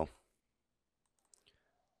I know."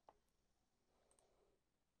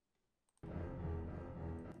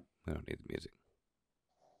 I don't need the music.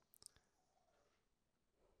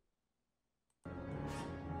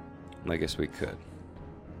 I guess we could.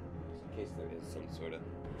 In case there is some sort of...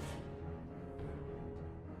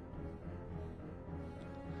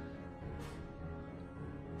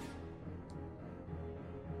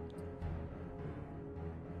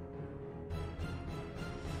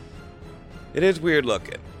 It is weird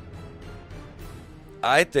looking.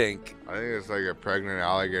 I think it's like a pregnant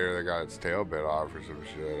alligator that got its tail bit off or some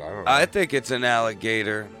shit. I don't know. I think it's an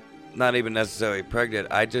alligator, not even necessarily pregnant.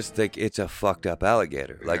 I just think it's a fucked up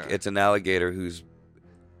alligator. Like, Yeah. it's an alligator who's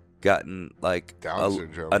gotten, like, Down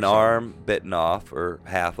syndrome or an something. arm bitten off or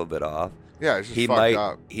half of it off. Yeah, it's just fucked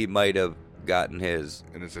up. He might have gotten his,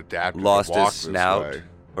 And it's adapted lost to walk his snout, this way.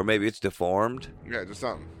 or maybe it's deformed. Yeah, just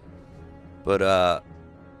something. But,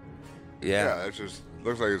 Yeah, it just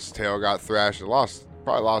looks like its tail got thrashed.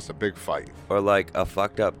 Probably lost a big fight. Or like a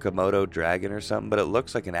fucked up Komodo dragon or something, but it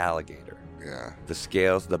looks like an alligator. Yeah. The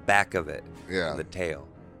scales, the back of it, Yeah. and the tail.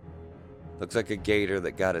 Looks like a gator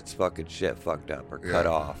that got its fucking shit fucked up or cut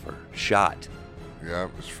Yeah. off or shot. Yeah,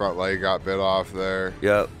 his front leg got bit off there.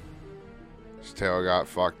 Yep. His tail got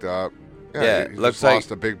fucked up. Yeah, he looks just like lost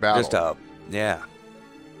a big battle. Just up. Yeah.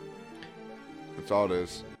 That's all it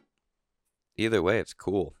is. Either way, it's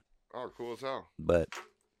cool. Oh, cool as hell. But,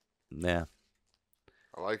 yeah.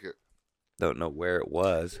 I like it. Don't know where it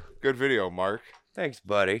was. Good video, Mark. Thanks,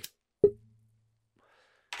 buddy.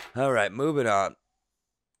 All right, moving on.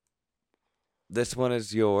 This one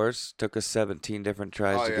is yours. Took us 17 different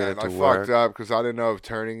tries Oh to yeah, get it and to I work. fucked up because I didn't know if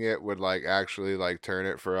turning it would like actually like turn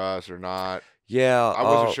it for us or not. Yeah. I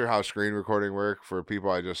wasn't sure how screen recording worked for people.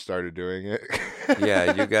 I just started doing it.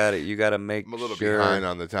 Yeah, you got it. You got to make I'm a little sure behind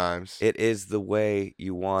on the times. it is the way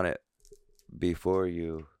you want it before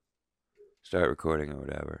you start recording or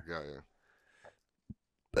whatever. Yeah.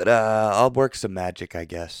 But I'll work some magic, I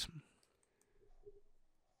guess.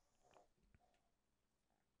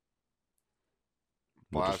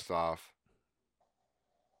 Blast off.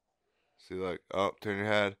 See, look. Oh, turn your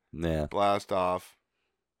head. Yeah. Blast off.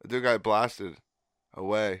 The dude got blasted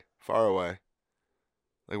away, far away.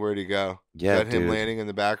 Like, where'd he go? Yeah, Is that him dude. landing in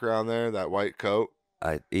the background there? That white coat?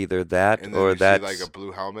 Either that And then or you that's see, like, a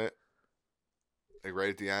blue helmet? Like, right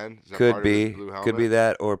at the end? Is that could part of his be blue could be helmet?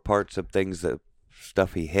 that or parts of things that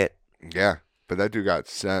stuff he hit. Yeah, but that dude got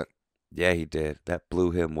sent. Yeah, he did. That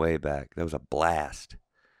blew him way back. That was a blast.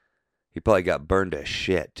 He probably got burned to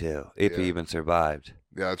shit too, if he Yeah. even survived.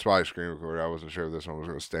 Yeah, that's why I screen recorded. I wasn't sure if this one was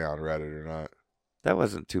going to stay on Reddit or not. That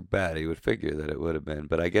wasn't too bad. You would figure that it would have been,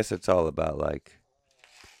 but I guess it's all about like,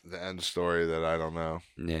 The end story that I don't know.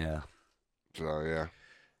 yeah. So, yeah.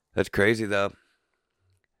 That's crazy though.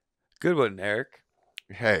 Good one, Eric.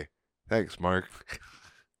 Hey, thanks, Mark.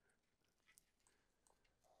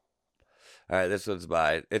 All right, this one's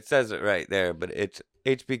mine. It says it right there, but it's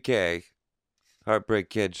HBK, Heartbreak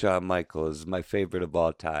Kid, Shawn Michaels is my favorite of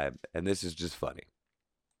all time, and this is just funny.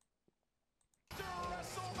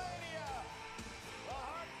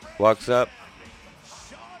 Walks up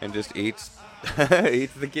and just eats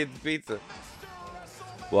eats the kid's pizza.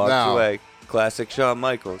 Walks Now- away. Classic Shawn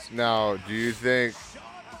Michaels. Now, do you think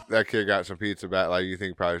that kid got some pizza back? Like, you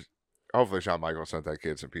think probably, hopefully Shawn Michaels sent that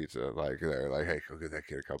kid some pizza. Like, they're like, hey, go get that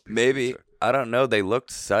kid a couple pieces Maybe. of pizza. I don't know. They looked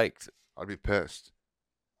psyched. I'd be pissed.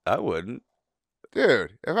 I wouldn't.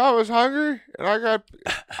 Dude, if I was hungry and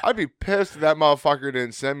I'd be pissed if that motherfucker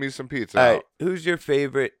didn't send me some pizza. All out. right. Who's your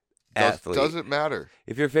favorite athlete? Doesn't matter.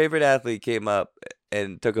 If your favorite athlete came up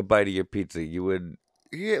and took a bite of your pizza, you would.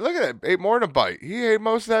 Look at that. Ate more than a bite. He ate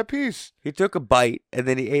most of that piece. He took a bite and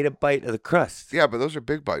then he ate a bite of the crust. Yeah, but those are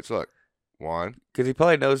big bites. Look. One. Because he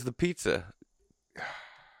probably knows the pizza.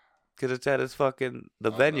 Because it's at his fucking,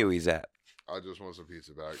 the I venue know. he's at. I just want some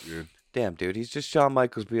pizza back, dude. Damn, dude. He's just Shawn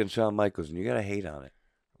Michaels being Shawn Michaels, and you got to hate on it.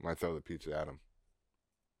 I might throw the pizza at him.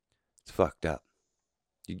 It's fucked up.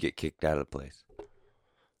 You'd get kicked out of the place.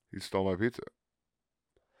 He stole my pizza.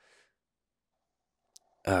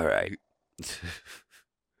 All right.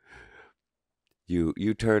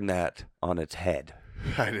 You turn that on its head.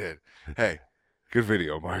 I did. Hey, good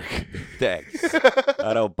video, Mark. Thanks.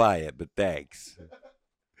 I don't buy it, but thanks.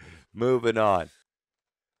 Moving on.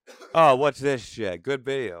 Oh, what's this shit? Good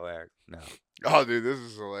video, Eric. No. Oh, dude, this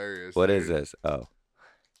is hilarious. What dude. is this? Oh.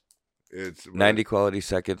 It's 90 quality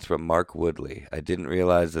seconds from Mark Woodley. I didn't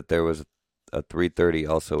realize that there was a 3:30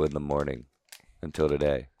 also in the morning. until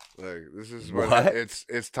today. Like, this is What?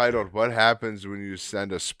 it's titled "What Happens When You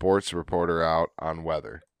Send a Sports Reporter Out on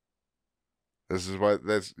Weather." This is what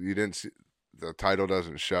you didn't see. The title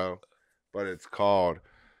doesn't show, but it's called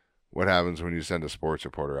 "What Happens When You Send a Sports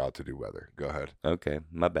Reporter Out to Do Weather." Go ahead. Okay,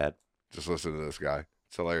 my bad. Just listen to this guy.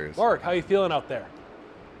 It's hilarious. Mark, how you feeling out there?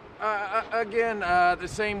 Again, the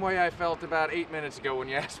same way I felt about 8 minutes ago when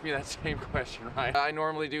you asked me that same question, right? I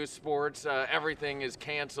normally do sports. Everything is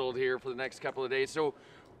canceled here for the next couple of days. So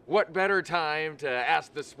what better time to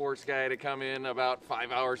ask the sports guy to come in about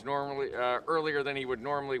 5 hours earlier than he would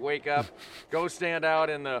normally wake up, go stand out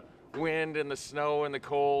in the wind and the snow and the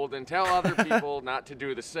cold and tell other people not to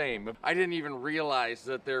do the same. I didn't even realize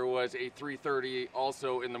that there was a 3:30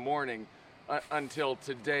 also in the morning until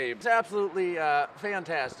today. It's absolutely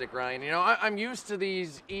fantastic, Ryan. You know, I'm used to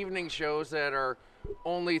these evening shows that are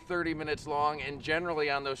only 30 minutes long, and generally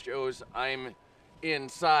on those shows I'm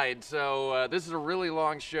inside. So this is a really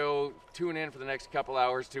long show. Tune in for the next couple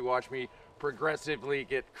hours to watch me progressively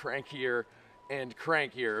get crankier and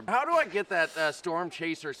crankier. How do I get that Storm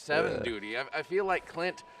Chaser 7 duty? I feel like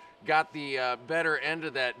Clint got the better end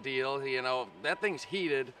of that deal. You know, that thing's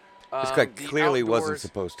heated. This guy The clearly wasn't outdoors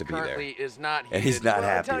supposed to be there. currently is not heated. And he's not Well,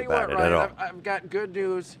 I happy tell you about what, it at Ryan, all. I've got good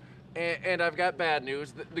news and I've got bad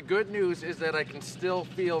news. The good news is that I can still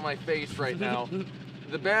feel my face right now.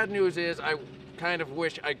 The bad news is I kind of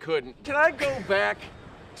wish I couldn't. Can I go back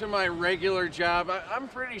to my regular job? I'm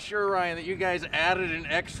pretty sure, Ryan, that you guys added an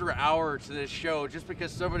extra hour to this show just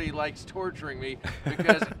because somebody likes torturing me.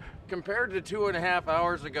 Because compared to 2.5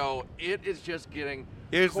 hours ago, it is just getting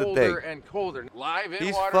Here's the colder thing. and colder. Live in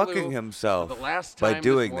He's Waterloo fucking himself for the last by time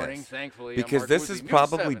doing this morning, this. thankfully, Because Mark this Woodley, is News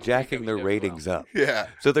probably 7 jacking their KWWL. ratings up. Yeah.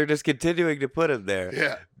 So they're just continuing to put him there.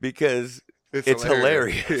 Yeah. Because It's it's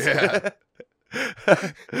hilarious. Yeah.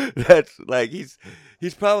 That's like he's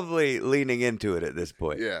probably leaning into it at this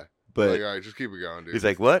point. Yeah. But Like, all right, just keep it going, dude. he's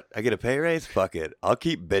like, "What? I get a pay raise? Fuck it. I'll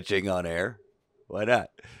keep bitching on air. Why not?"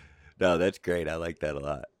 No, that's great. I like that a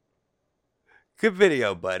lot. Good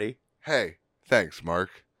video, buddy. Hey, thanks,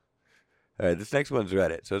 Mark. All right, this next one's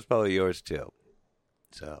Reddit, so it's probably yours too.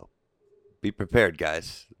 So be prepared,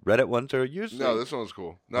 guys. Reddit ones are usually. No, this one's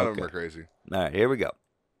cool. None of them Okay. are crazy. All right, here we go.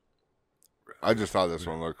 I just thought this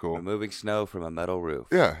one looked cool. Removing snow from a metal roof.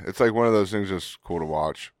 Yeah, it's like one of those things that's cool to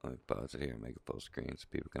watch. Let me pause it here and make it full screen so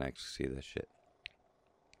people can actually see this shit.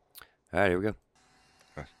 All right, here we go.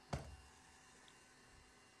 Nice.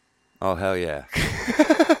 Oh hell yeah!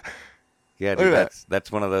 Yeah, Look dude, at that.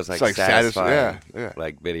 that's one of those like, It's like satisfying yeah.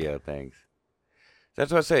 like video things.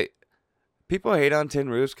 That's what I say. People hate on tin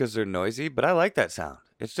roofs because they're noisy, but I like that sound.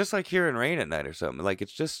 It's just like hearing rain at night or something. Like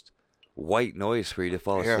it's just white noise for you to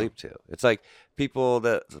fall Yeah. asleep to. It's like people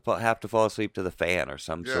that have to fall asleep to the fan or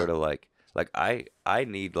some Yeah. sort of like I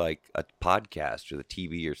need like a podcast or the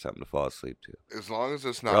TV or something to fall asleep to. As long as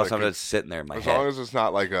it's Or not else a I'm just sitting there in my as head. long as it's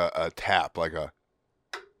not like a tap, like a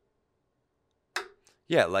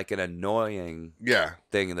Yeah, like an annoying yeah.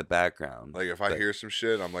 thing in the background. Like if I But hear some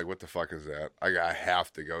shit, I'm like, what the fuck is that? I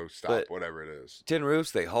have to go stop But- whatever it is. tin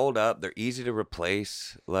roofs, they hold up. They're easy to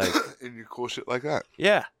replace. Like, And you cool shit like that.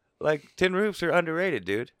 yeah, like tin roofs are underrated,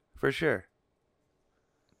 dude, for sure.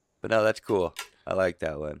 But no, that's cool. I like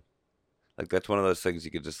that one. Like that's one of those things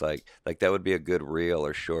you could just like that would be a good reel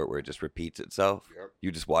or short where it just repeats itself. Yep.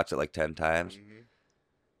 You just watch it like 10 times. Mhm.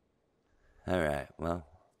 All right, well,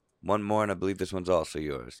 one more, and I believe this one's also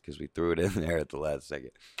yours because we threw it in there at the last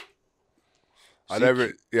second.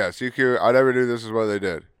 CQ. I never knew this is what they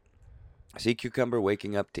did. Sea cucumber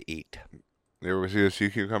waking up to eat. You ever see a sea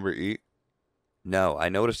cucumber eat? No, I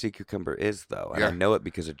know what a sea cucumber is though, and I Yeah. know it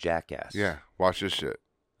because of Jackass. Yeah. Watch this shit.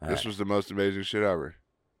 All This right. was the most amazing shit ever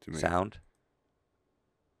to me. Sound.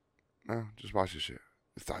 No, just watch this shit.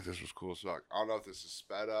 I thought this was cool as fuck. I don't know if this is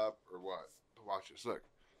sped up or what. But watch this. Look.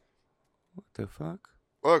 What the fuck?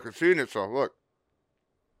 Look, it's feeding itself. Look.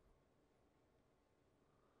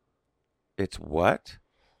 It's what?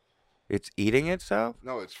 It's eating itself?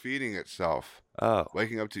 No, it's feeding itself. Oh.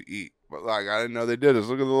 Waking up to eat. But like I didn't know they did this.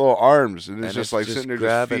 Look at the little arms. And it's And just it's like just sitting there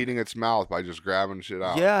grabbing- just feeding its mouth by just grabbing shit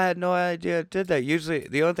out. Yeah, I had no idea it did that. Usually,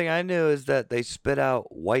 the only thing I knew is that they spit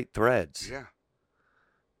out white threads. Yeah.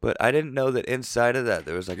 But I didn't know that inside of that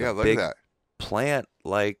there was like Yeah, a look big at that. plant,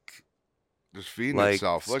 like Just feeding like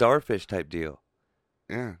itself. Look. starfish type deal.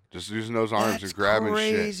 Yeah. Just using those arms That's and grabbing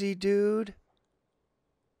shit. crazy, dude.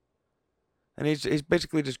 And he's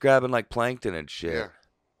basically just grabbing like plankton and shit. Yeah.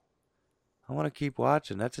 I want to keep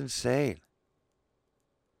watching. That's insane.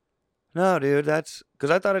 No, dude, that's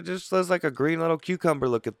because I thought it just was like a green little cucumber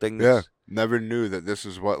looking thing. Yeah. Never knew that this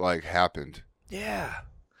is what like happened. Yeah.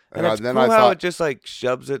 And it's then cool I how thought, it just like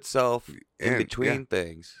shoves itself in yeah. between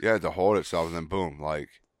things. Yeah, to hold itself, and then boom, like,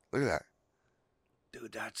 look at that.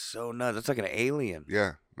 Dude, that's so nuts. That's like an alien.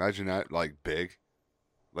 Yeah, imagine that, like, big.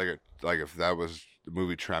 Like if that was the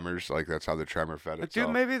movie Tremors, like, that's how the tremor fed Like, itself.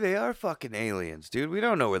 dude, maybe they are fucking aliens, dude. We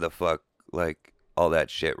don't know where the fuck, like, all that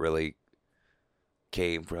shit really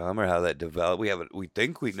came from or how that developed. We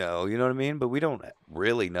think we know, you know what I mean? But we don't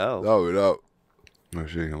really know. No. Oh,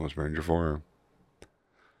 shit, you almost burned your forearm.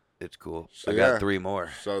 It's cool. So, I got yeah. 3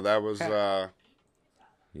 more. So that was,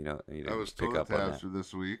 You know, you that was pick up on that. for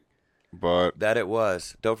this week. But, That it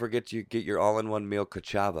was. Don't forget to get your all-in-one meal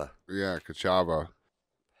cachava. yeah, Kachava.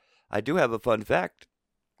 I do have a fun fact.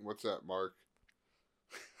 What's that, Mark?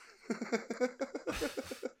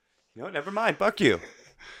 You know, never mind. Fuck you.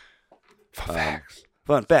 Facts.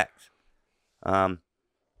 Fun fact.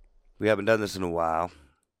 We haven't done this in a while,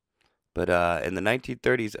 but in the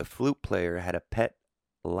 1930s, a flute player had a pet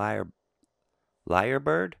lyrebird,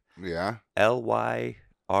 Yeah, Lyrebird,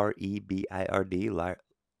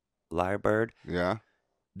 lyrebird, yeah.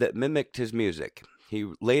 that mimicked his music. He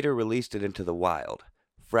later released it into the wild.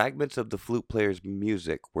 Fragments of the flute player's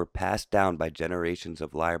music were passed down by generations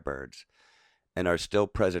of lyrebirds and are still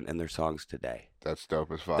present in their songs today. That's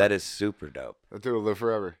dope as fuck. That is super dope. That dude will live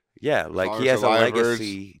forever. Yeah, As like long he as has the a live birds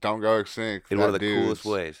legacy don't go extinct. in that one of the dude's- coolest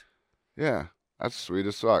ways. Yeah, that's sweet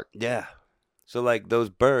as fuck. Yeah. So like those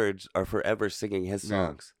birds are forever singing his Yeah.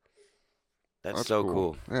 songs. That's so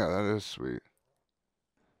cool. Yeah, that is sweet.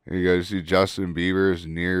 And you guys see Justin Bieber's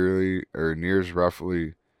nears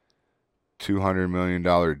roughly $200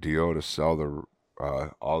 million deal to sell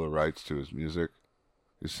all the rights to his music.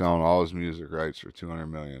 He's selling all his music rights for $200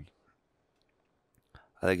 million.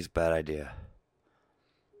 I think it's a bad idea.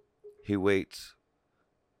 He waits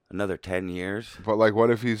another 10 years. But like,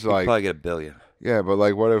 what if he's He'd like, probably get $1 billion. yeah, but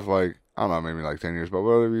like, what if like, I don't know, maybe like 10 years, but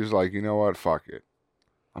what if he's like, you know what, fuck it,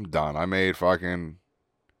 I'm done. I made fucking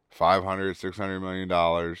 $500-600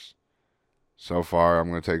 million so far. I'm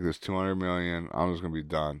gonna take this $200 million. I'm just gonna be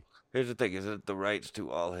done. Here's the thing: is it the rights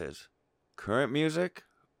to all his current music,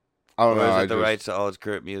 I don't or know. is it the rights to all his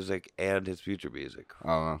current music and his future music? I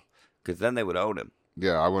don't know. Because then they would own him.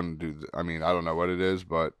 Yeah, I wouldn't do. I mean, I don't know what it is,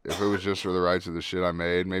 but if it was just for the rights of the shit I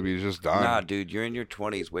made, maybe he's just done. Nah, dude, you're in your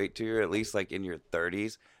 20s. Wait till you're at least like in your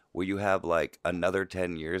 30s, where you have like another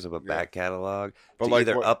 10 years of a back catalog But to like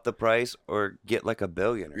either what- up the price or get like $1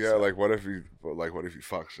 billion. Or Yeah, something. like what if he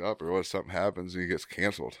fucks up, or what if something happens and he gets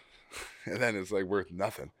canceled, and then it's like worth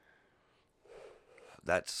nothing.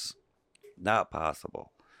 That's not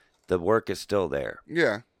possible. The work is still there.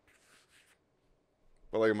 Yeah,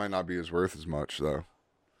 but like it might not be as worth as much though.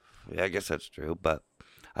 Yeah, I guess that's true, but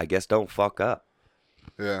I guess don't fuck up.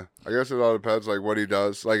 Yeah, I guess it all depends like what he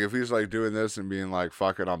does. Like if he's like doing this and being like,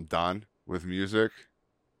 "Fuck it, I'm done with music."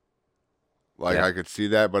 Like Yeah. I could see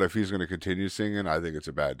that, but if he's gonna continue singing, I think it's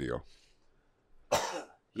a bad deal.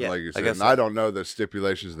 Yeah, Like you I said, guess and I don't know the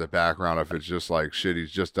stipulations of the background, if it's just like shit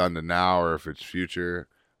he's just done to now, or if it's future.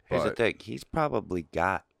 Here's the But thing: he's probably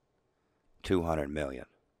got 200 million.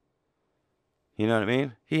 You know what I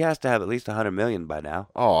mean? He has to have at least 100 million by now.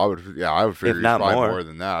 oh, I would figure he's not probably more. more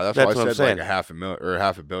than that. That's That's why what I I'm said like saying. a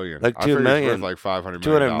 $500,000 billion. Like I 2 figured it's million, worth like $500 million.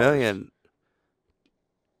 200 million.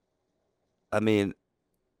 I mean,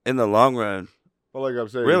 in the long run, Well, like I'm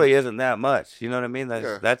saying, really isn't that much. You know what I mean?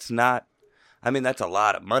 Yeah. That's not. I mean, that's a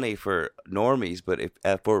lot of money for normies, but if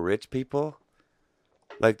for rich people,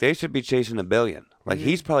 like they should be chasing $1 billion. Like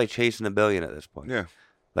he's probably chasing $1 billion at this point. yeah,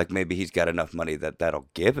 Like maybe he's got enough money that'll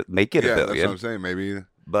make it yeah, $1 that's billion. what I'm saying. Maybe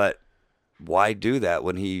But why do that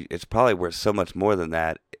when it's probably worth so much more than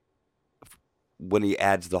that when he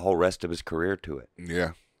adds the whole rest of his career to it.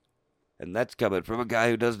 yeah, And that's coming from a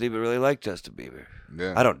guy who doesn't even really like Justin Bieber.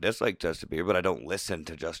 yeah. I don't dislike Justin Bieber, but I don't listen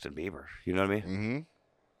to Justin Bieber. You know what I mean? Mm-hmm.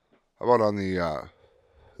 How about on the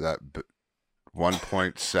that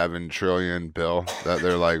 1.7 trillion bill that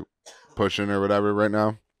they're like pushing or whatever right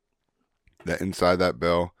now? That inside that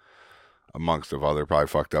bill, amongst of other probably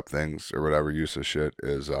fucked up things or whatever use of shit,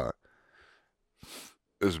 is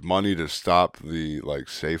money to stop the like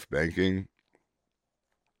safe banking,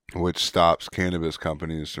 which stops cannabis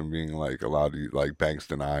companies from being like allowed to, like banks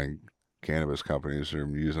denying cannabis companies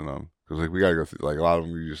from using them, because like we gotta go through, like a lot of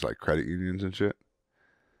them use like credit unions and shit,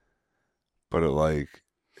 but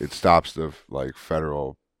it stops the like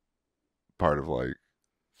federal part of like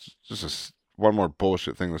just one more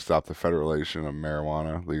bullshit thing to stop the federalization of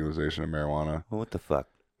marijuana, legalization of marijuana. Well, what the fuck?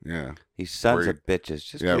 Yeah. These sons Where- of bitches.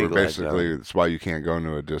 Just Yeah, but legalize it basically all. it's why you can't go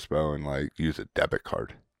into a dispo and like use a debit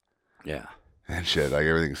card Yeah. and shit. Like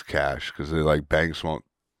everything's cash because they like banks won't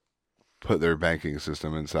put their banking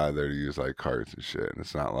system inside there to use like cards and shit, and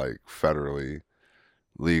it's not like federally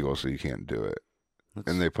legal, so you can't do it.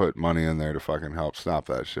 And they put money in there to fucking help stop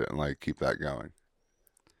that shit and like keep that going.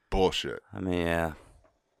 Bullshit. I mean, yeah.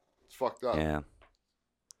 It's fucked up. Yeah.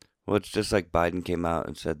 Well, it's just like Biden came out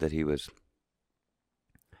and said that he was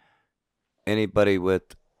anybody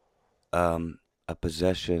with a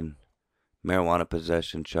marijuana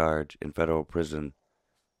possession charge in federal prison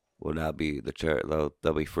will now be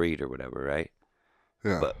they'll be freed or whatever, right?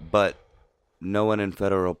 Yeah. But no one in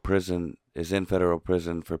federal prison is in federal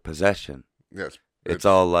prison for possession. Yes. It's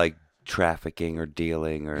all like trafficking or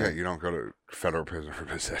dealing or Yeah, you don't go to federal prison for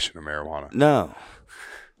possession of marijuana. No.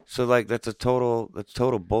 So like that's total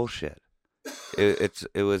bullshit. It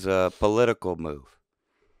was a political move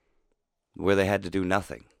where they had to do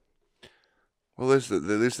nothing. Well, at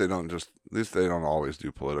least they don't always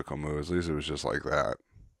do political moves. At least it was just like that.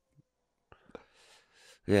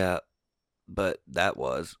 Yeah, but that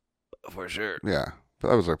was for sure. Yeah, but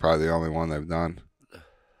that was like probably the only one they've done.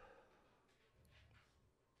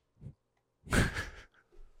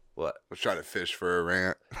 What? I was trying to fish for a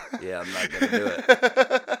rant. Yeah, I'm not gonna do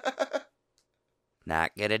it.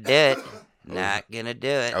 Not gonna do it. Not gonna do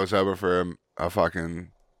it. I was hoping for a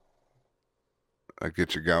fucking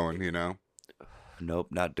get you going, you know. Nope,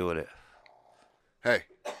 not doing it. Hey,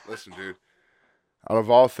 listen, dude. Out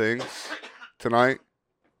of all things tonight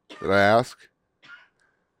that I ask,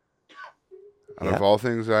 out of all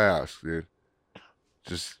things I ask, dude,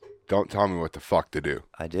 just don't tell me what the fuck to do.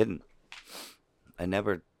 I didn't. I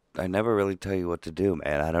never really tell you what to do,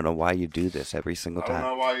 man. I don't know why you do this every single time. I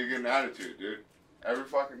don't know why you get an attitude, dude. Every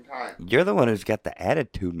fucking time. You're the one who's got the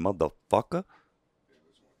attitude, motherfucker.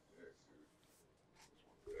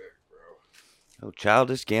 Oh,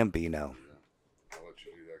 Childish Gambino. I'll let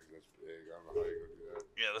you do that because that's big. I don't know how you're going to do that.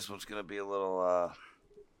 Yeah, this one's gonna be a little If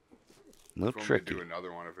you want me to tricky. do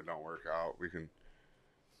another one if it don't work out. We can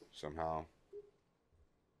somehow.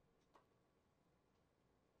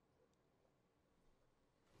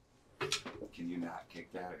 Can you not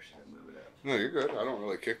kick that, or should I move it up? No, you're good. I don't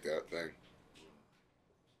really kick that thing.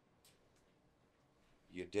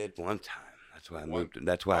 You did one time. That's why I One- moved it.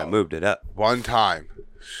 That's why I moved it up. One time.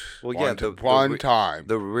 Well, One yeah, t- one time.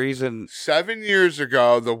 The reason 7 years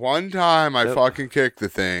ago, the one time I Yep. fucking kicked the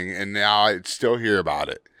thing, and now I still hear about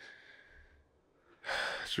it.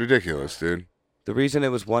 It's ridiculous, dude. the reason it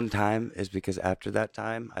was one time is because after that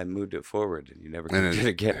time I moved it forward, and you never And did it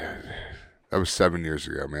again. That was 7 years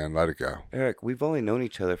ago, man. Let it go. Eric, we've only known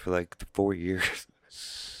each other for like 4 years.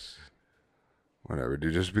 Whatever,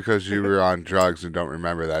 dude. Just because you were on drugs and don't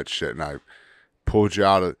remember that shit, and I pulled you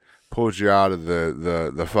out of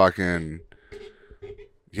the fucking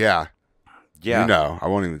yeah. Yeah, You know, I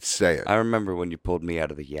won't even say it. I remember when you pulled me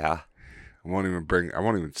out of the I won't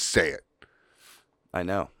even say it. I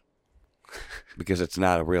know. Because it's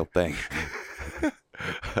not a real thing.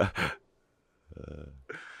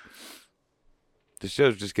 The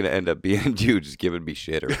show's just going to end up being you just giving me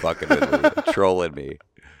shit or fucking with me, trolling me.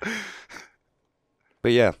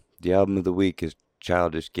 But yeah, the album of the week is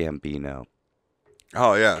Childish Gambino.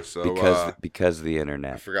 Oh yeah, so Because of the I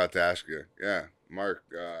internet. forgot to ask you. Yeah, Mark.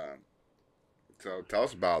 So tell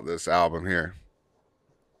us about this album here.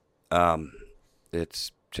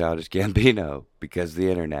 It's Childish Gambino because of the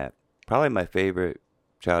internet. Probably my favorite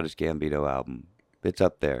Childish Gambino album. It's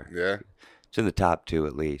up there. Yeah, It's in the top 2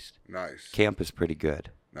 at least. nice, Camp is pretty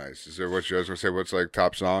good. nice. Is there what you guys gonna say? What's like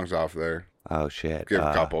top songs off there? Oh shit. Give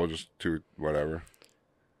a couple, just 2, whatever.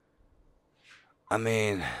 I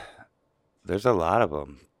mean, there's a lot of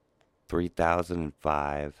them.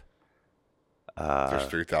 3005. There's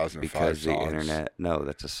 3,005 Because songs. the internet. No,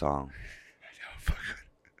 that's a song.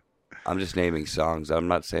 I'm just naming songs. I'm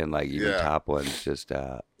not saying like even Yeah. top ones. Just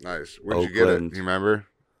Nice. Where'd you get it? Oakland. You remember?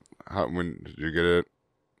 When did you get it?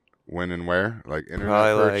 When and where? Like internet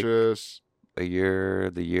Probably, like, purchase? the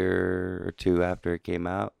year or 2 after it came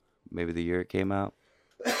out. Maybe the year it came out.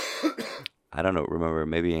 I don't know. Remember?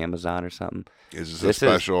 Maybe Amazon or something. Is this This a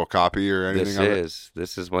special copy or anything?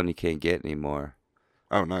 This is one you can't get anymore.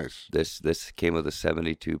 Oh, nice. This came with a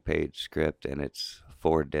 72-page script and it's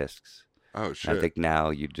 4 discs. Oh shit. I think now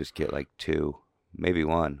you just get like 2, maybe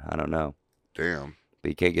 1. I don't know. Damn. But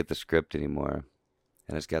you can't get the script anymore.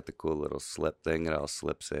 And it's got the cool little slip thing. It all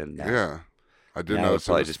slips in now. Yeah. I did Now know it'd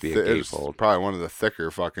probably just be a it was gatefold. probably one of the thicker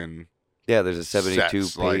fucking Yeah, there's a 72-page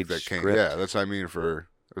sets, like, that came. script. Yeah, that's what I mean. It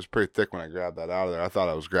was pretty thick when I grabbed that out of there. I thought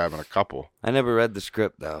I was grabbing a couple. I never read the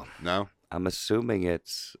script, though. No. I'm assuming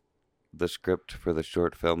it's the script for the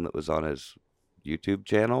short film that was on his YouTube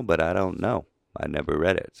channel, but I don't know. I never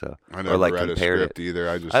read it, so I never like read a compared script it. either.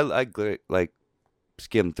 I just I like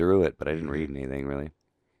skimmed through it, but I didn't read anything really.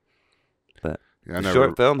 But Yeah, I the never.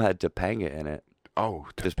 short film had Topanga in it. Oh,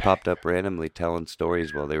 Just popped up randomly telling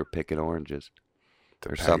stories while they were picking oranges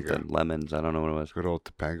or Topanga. something, lemons. I don't know what it was. Good old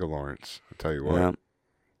Topanga Lawrence. I'll tell you what. Yeah.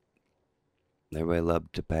 Everybody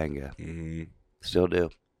loved Topanga. Mm-hmm. Still do.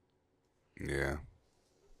 Yeah.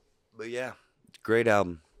 But yeah, great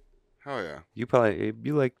album. Oh yeah. You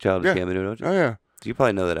like Childish Yeah. Gambino, don't you? Oh yeah. You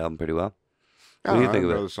probably know that album pretty well. I What do you don't think know,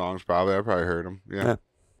 I of know it? the songs probably. I probably heard them. Yeah. Yeah.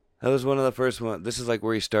 That was one of the first ones. This is like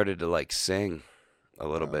where he started to like sing a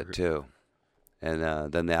little bit too.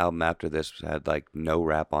 And then the album after this had like no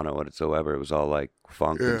rap on it whatsoever. It was all like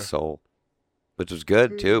funk Yeah. and soul, which was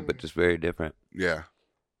good too, but just very different. Yeah.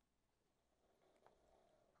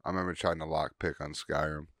 I remember trying to lock pick on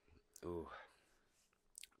Skyrim. Ooh.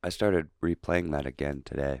 I started replaying that again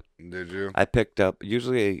today. Did you? I picked up.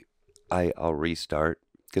 Usually, I'll restart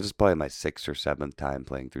because it's probably my 6th or 7th time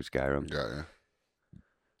playing through Skyrim. Yeah.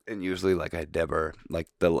 And usually, like I never like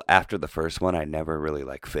after the first one, I never really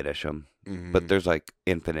like finish them. Mm-hmm. But there's like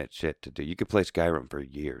infinite shit to do. You could play Skyrim for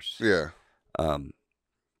years. Yeah.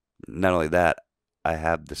 Not only that, I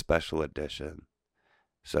have the special edition,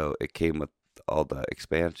 so it came with all the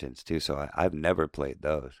expansions too. So I've never played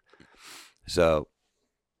those. So,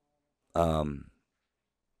 I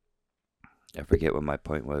forget what my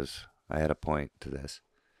point was. I had a point to this.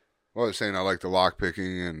 Well, I was saying I like the lock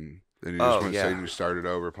picking, and then you just went saying you started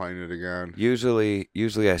over playing it again. Usually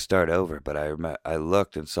I start over, but I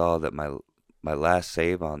looked and saw that my last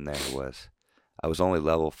save on there was I was only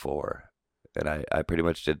level 4, and I pretty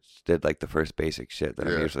much did like the first basic shit that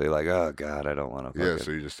I'm usually like, oh god, I don't want to. Yeah,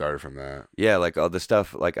 so you just started from that. Yeah, like all the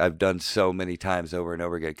stuff like I've done so many times over and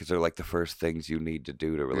over again because they're like the first things you need to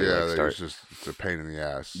do to really start. It's a pain in the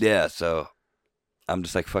ass. Yeah, so I'm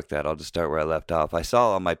just like, fuck that. I'll just start where I left off. I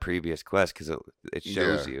saw on my previous quest because it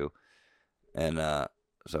shows you. And so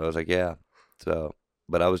I was like, yeah. So,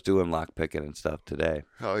 but I was doing lock picking and stuff today.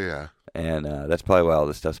 Hell yeah. And that's probably why all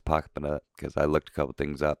this stuff's popping up because I looked a couple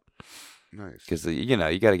things up. Nice. Because, you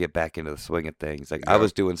got to get back into the swing of things. Like, I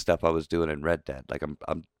was doing stuff I was doing in Red Dead. Like,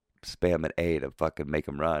 I'm spamming A to fucking make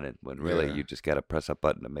them run. And when really you just got to press a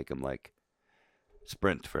button to make them, like,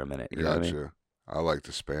 sprint for a minute. You know what I mean? I like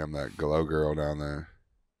to spam that glow girl down there.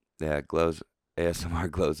 Yeah,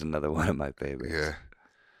 ASMR Glow's another one of my favorites. Yeah.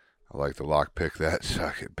 I like to lock pick that so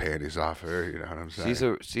I get panties off her, you know what I'm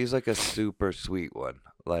saying? She's like a super sweet one.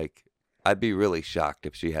 Like, I'd be really shocked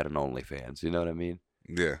if she had an OnlyFans, you know what I mean?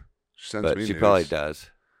 Yeah. She sends but me she nudes. probably does.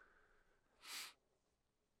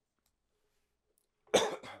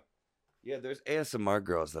 Yeah, there's ASMR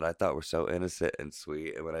girls that I thought were so innocent and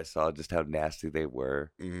sweet, and when I saw just how nasty they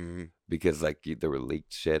were, because like there were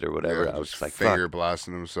leaked shit or whatever, I was just like, finger fuck.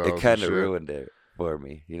 blasting themselves. It kind of ruined it for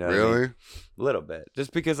me, you know? Really? What I mean? A little bit,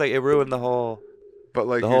 just because like it ruined the whole. But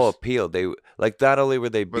like the whole appeal. They like not only were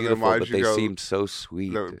they beautiful, but they seemed so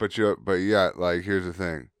sweet. No, but yeah, like here's the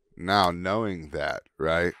thing. Now knowing that,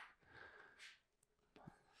 right?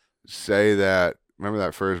 Say that. Remember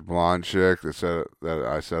that first blonde chick that said that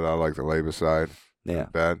I said I like to lay beside? Yeah.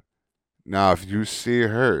 Bed. Now, if you see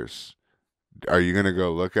hers, are you gonna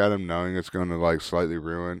go look at them knowing it's gonna like slightly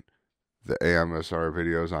ruin the AMSR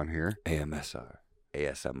videos on here?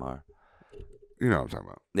 ASMR. You know what I'm talking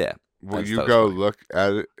about? Yeah. Will you go look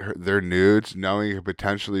at their nudes knowing it could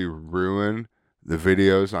potentially ruin the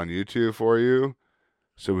videos on YouTube for you?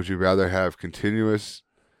 So would you rather have continuous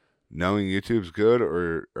knowing YouTube's good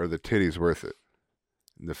or are the titties worth it?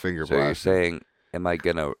 The finger blast. So you're saying, am I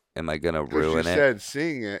gonna ruin it? You said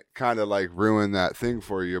seeing it kind of like ruin that thing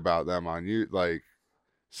for you about them on you, like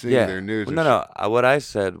seeing their nudes. Well, no. What I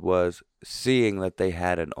said was seeing that they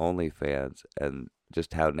had an OnlyFans and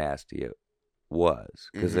just how nasty it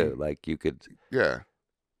was, because like you could,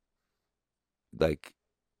 like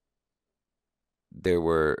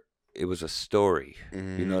it was a story.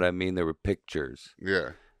 You know what I mean? There were pictures.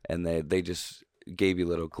 Yeah. And they just gave you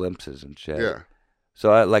little glimpses and shit. Yeah.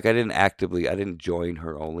 So I didn't join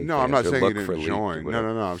her OnlyFans. No, I'm not saying you for didn't join.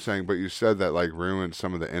 No. I'm saying, but you said that like ruined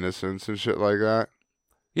some of the innocence and shit like that.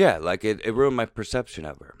 Yeah, like it ruined my perception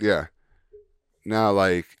of her. Yeah. Now,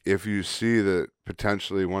 like, if you see that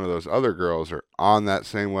potentially one of those other girls are on that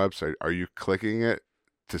same website, are you clicking it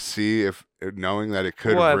to see if, knowing that it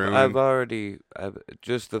could ruin? I've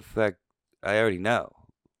just the fact I already know.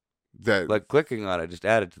 That like clicking on it just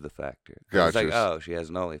added to the factor. Gotcha. It's like, oh, she has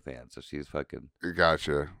an OnlyFans, so she's fucking.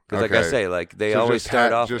 Gotcha. Because like I say, like they always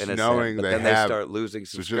start off just innocent, knowing but then they start losing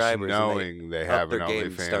subscribers. So just knowing they have their an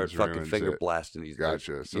game OnlyFans start fucking ruins finger it. blasting these.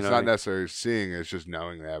 Gotcha. So it's not necessarily seeing; it's just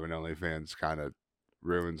knowing they have an OnlyFans kind of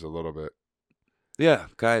ruins a little bit. Yeah,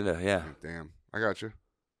 kind of. Yeah. Damn, I got you.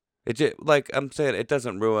 It just, like I'm saying, it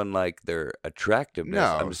doesn't ruin like their attractiveness.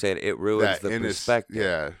 No, I'm just saying it ruins the perspective.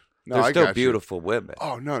 Yeah. No, There's I still got you. beautiful women.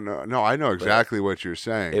 Oh, no. I know exactly what you're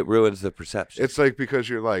saying. It ruins the perception. It's like because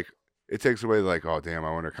you're like, it takes away like, oh, damn,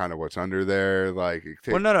 I wonder kind of what's under there. Like,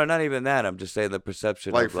 well, no, not even that. I'm just saying the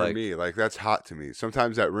perception like of for like, me, like that's hot to me.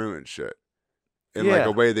 Sometimes that ruins shit. In like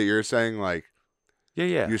a way that you're saying, like,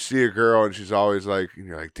 yeah. you see a girl and she's always like, and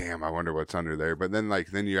you're like, damn, I wonder what's under there. But then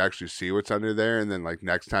then you actually see what's under there, and then like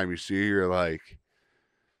next time you see her, you're like,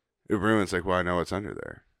 it ruins like, well, I know what's under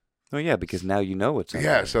there. Oh yeah, because now you know what's under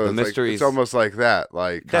Yeah, there. so the it's mystery like, it's almost like that,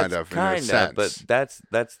 like kind of in a sense. but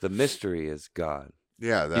that's the mystery is gone.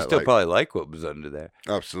 Yeah, that, you still like, probably like what was under there.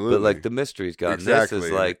 Absolutely. But like the mystery's gone. Exactly. This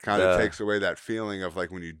is like it kind of takes away that feeling of like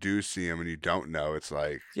when you do see him and you don't know. It's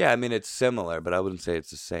like, yeah, I mean it's similar, but I wouldn't say it's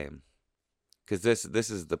the same. Because this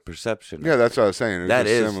is the perception. Yeah, that's what I was saying. It's that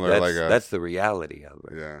just is similar. That's the reality of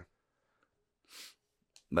it. Yeah.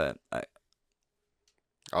 But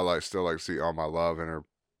I still like see all my love in her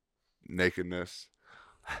nakedness.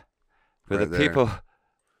 For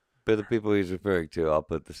the people he's referring to, I'll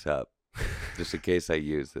put this up just in case I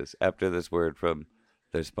use this after this word from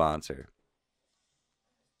their sponsor.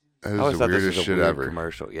 That I always is the thought this weirdest was a shit weird ever.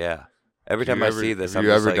 commercial. Yeah. Every time I see this, have I'm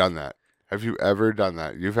you just ever like, done that? Have you ever done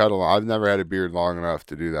that? You've had I've never had a beard long enough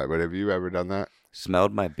to do that, but have you ever done that?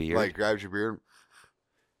 Smelled my beard? Like grabbed your beard?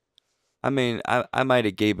 I mean, I might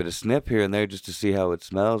have gave it a snip here and there just to see how it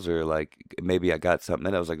smells, or like maybe I got something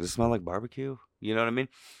in it. I was like, does it smell like barbecue? You know what I mean?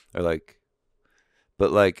 Or like,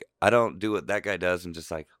 but like I don't do what that guy does and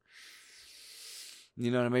just like,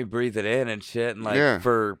 you know what I mean? Breathe it in and shit and like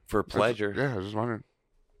for pleasure. I was just wondering.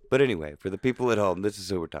 But anyway, for the people at home, this is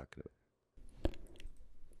who we're talking about.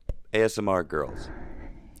 ASMR girls.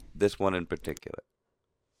 This one in particular.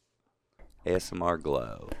 ASMR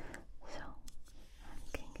glow. So, I'm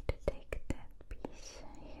going to take that piece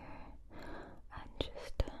here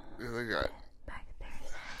and just back there.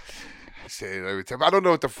 I say it every time. I don't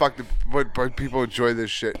know what the fuck what people enjoy this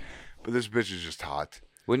shit, but this bitch is just hot.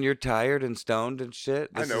 When you're tired and stoned and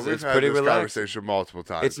shit, I know we've it's had pretty this relaxing. conversation multiple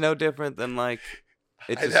times. It's no different than like.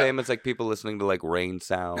 It's the same as like people listening to like rain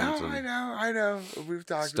sounds. No, and I know. We've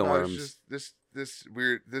talked storms. about this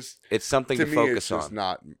weird. It's something to me, focus it's just on.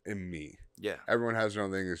 not in me. Yeah. Everyone has their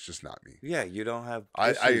own thing. It's just not me. Yeah, you don't have.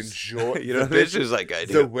 I enjoy. You don't have issues like I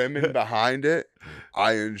do. The women behind it,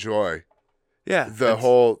 I enjoy. Yeah. The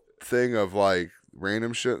whole thing of like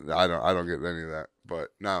random shit. I don't get any of that. But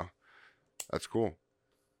no, that's cool.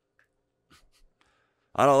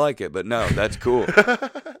 I don't like it, but no, that's cool.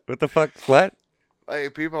 What the fuck? What?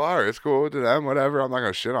 Like people are. It's cool to them. Whatever. I'm not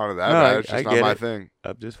gonna shit on it that No, bad. It's just not my thing.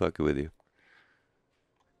 I'm just fucking with you.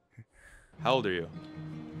 How old are you?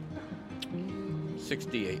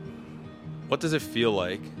 68. What does it feel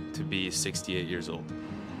like to be 68 years old?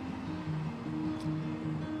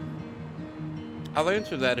 I'll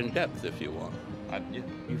answer that in depth if you want.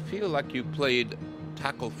 You feel like you played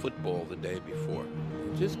tackle football the day before.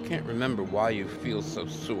 You just can't remember why you feel so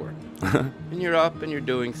sore. And you're up and you're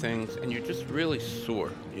doing things and you're just really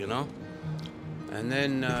sore, you know? And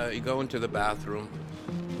then you go into the bathroom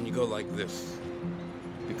and you go like this.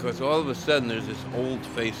 Because all of a sudden there's this old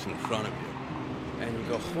face in front of you. And you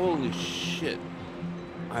go, holy shit,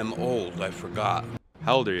 I'm old, I forgot.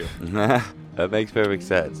 How old are you? That makes perfect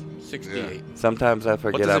sense. 68. Yeah. Sometimes I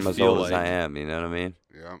forget does I'm it as feel old as like? I am. You know what I mean?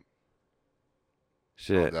 Yeah.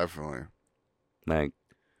 Shit. Oh, definitely. Like,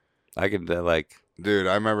 I can like. Dude,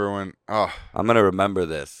 I remember when. Oh. I'm gonna remember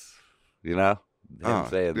this. You know? Him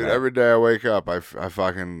saying dude, that. every day I wake up, I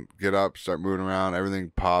fucking get up, start moving around,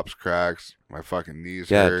 everything pops, cracks, my fucking knees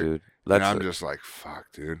hurt. Dude. And I'm just like,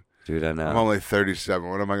 fuck, dude. Dude, I know. I'm only 37.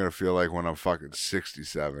 What am I gonna feel like when I'm fucking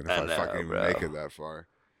 67 if I I know, fucking bro. make it that far?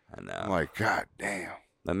 I know. I'm like, god damn.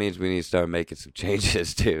 That means we need to start making some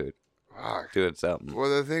changes, dude. Fuck. Doing something. Well,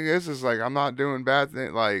 the thing is like I'm not doing bad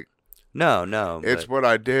things. Like No. it's but- what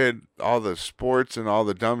I did, all the sports and all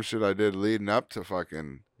the dumb shit I did leading up to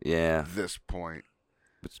fucking Yeah. this point.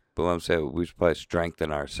 But what I'm saying, we should probably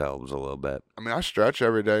strengthen ourselves a little bit. I mean, I stretch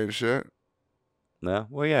every day and shit. No?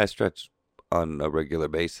 Well, yeah, I stretch on a regular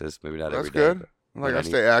basis. Maybe not That's every day. good. but Like I I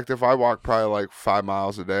stay active. I walk probably like 5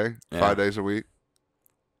 miles a day, Yeah. 5 days a week.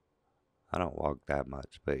 I don't walk that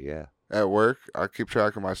much, but yeah. At work, I keep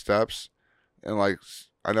track of my steps, and like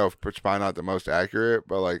I know it's probably not the most accurate,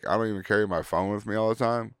 but like I don't even carry my phone with me all the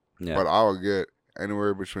time. Yeah. But I will get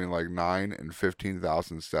anywhere between like 9 and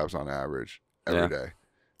 15,000 steps on average every day.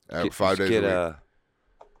 Get- 5 just days get a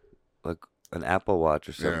week. like an Apple Watch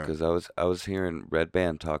or something, Yeah. because I was hearing Red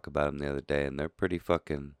Band talk about them the other day, and they're pretty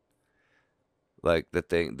fucking like the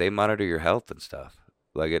thing. They monitor your health and stuff.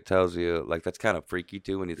 Like it tells you, like that's kind of freaky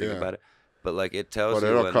too when you think Yeah. about it. But like it tells But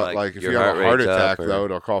you it'll when call, like if your you have a heart rate's attack up though,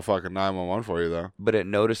 it'll call fucking 911 for you though. But it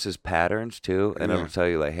notices patterns too, and Yeah. it'll tell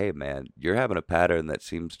you like, hey man, you're having a pattern that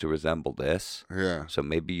seems to resemble this. Yeah. So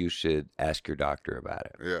maybe you should ask your doctor about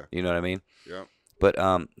it. Yeah. You know what I mean? Yeah. But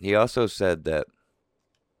he also said that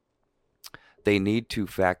they need to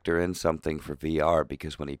factor in something for VR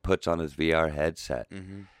because when he puts on his VR headset,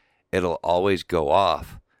 it'll always go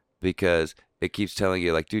off because it keeps telling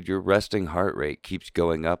you, like, dude, your resting heart rate keeps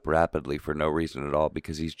going up rapidly for no reason at all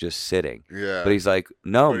because he's just sitting. Yeah. But he's like,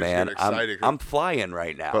 no, But he's man, getting excited 'cause- I'm flying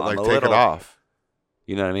right now. But like, I'm a take little, it off.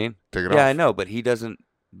 You know what I mean? Take it Yeah, off. I know, but he doesn't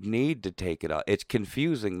need to take it off. It's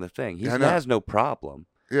confusing the thing. He Yeah, I know. has no problem.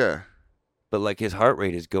 Yeah. But like his heart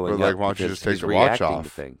rate is going But, like, up why don't you because just take he's the watch reacting off? to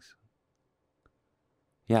things.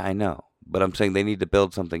 Yeah, I know. But I'm saying they need to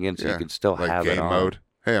build something in so you can still like have game it on. mode.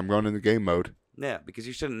 Hey, I'm going into game mode. Yeah, because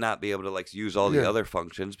you shouldn't not be able to like use all the Yeah. other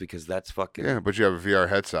functions because that's fucking. Yeah, but you have a VR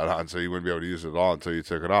headset on, so you wouldn't be able to use it at all until you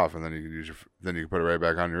took it off, and then you could use then you can put it right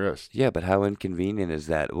back on your wrist. Yeah, but how inconvenient is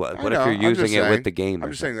that? What I if know, you're I'm using just it saying- with the game? I'm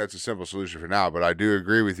or just something? saying that's a simple solution for now, but I do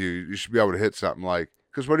agree with you. You should be able to hit something like,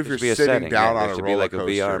 because what if There you're should be a sitting setting, down yeah, on there a should roller be like a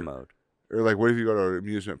coaster, VR mode. or like what if you go to an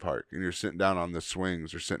amusement park and you're sitting down on the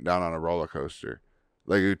swings or sitting down on a roller coaster?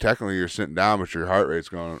 Like technically you're sitting down, but your heart rate's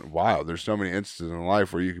going wild. There's so many instances in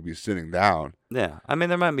life where you could be sitting down. Yeah, I mean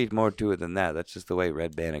there might be more to it than that. That's just the way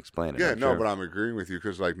Red Band explained it. Yeah, I'm no, sure. but I'm agreeing with you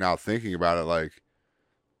because like now thinking about it, like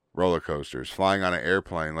roller coasters, flying on an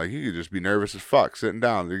airplane, like you could just be nervous as fuck sitting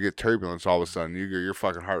down. You get turbulence all of a sudden, your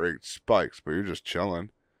fucking heart rate spikes, but you're just chilling.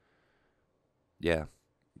 Yeah,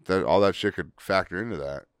 That all that shit could factor into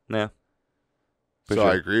that. yeah. For So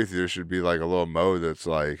sure. I agree with you. There should be like a little mode that's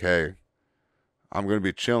like, hey, I'm gonna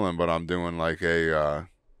be chilling, but I'm doing like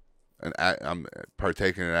I'm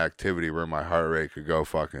partaking in an activity where my heart rate could go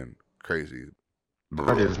fucking crazy.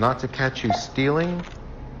 But it is not to catch you stealing.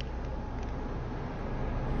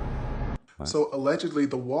 So allegedly,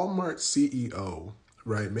 the Walmart CEO,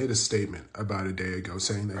 right, made a statement about a day ago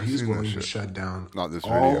saying that he's seen that willing to shit. shut down Not this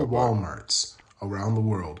all video, but- Walmarts around the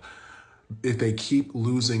world if they keep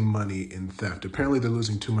losing money in theft. Apparently, they're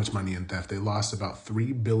losing too much money in theft. They lost about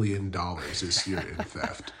 $3 billion this year in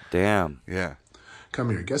theft. Damn. Yeah. Come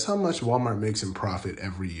here. Guess how much Walmart makes in profit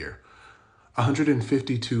every year?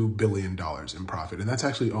 $152 billion in profit. And that's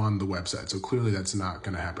actually on the website. So clearly that's not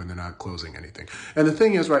going to happen. They're not closing anything. And the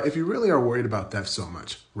thing is, right, if you really are worried about theft so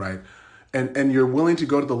much, right, and you're willing to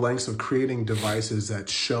go to the lengths of creating devices that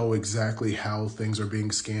show exactly how things are being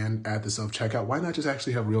scanned at the self-checkout, why not just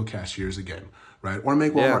actually have real cashiers again, right? Or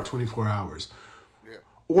make Walmart 24 hours.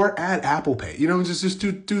 Or add Apple Pay. You know, just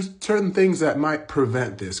do certain things that might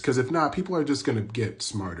prevent this. Because if not, people are just going to get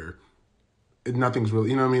smarter. Nothing's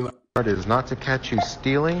really, you know what I mean? But it is not to catch you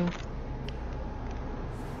stealing.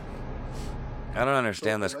 I don't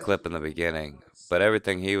understand this clip in the beginning, but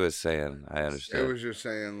everything he was saying, I It understood. was just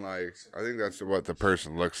saying like I think that's what the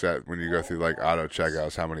person looks at when you go through like auto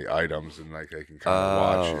checkouts, how many items, and like they can kind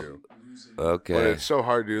of watch you. Okay. But it's so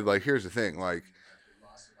hard, dude. Like here's the thing, like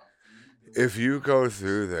if you go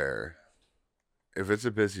through there, if it's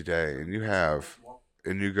a busy day and you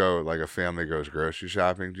go like a family goes grocery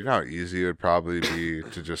shopping, do you know how easy it would probably be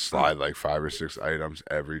to just slide like 5 or 6 items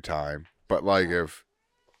every time? But like if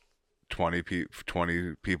 20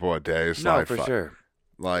 people a day slide No, for sure.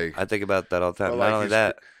 Like I think about that all the time. But, Not like, only he's-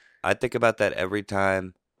 that, I think about that every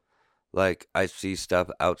time, like, I see stuff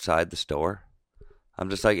outside the store. I'm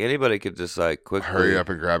just like, anybody could just, like, quickly... hurry up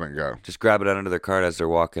and grab it and go. Just grab it under their cart as they're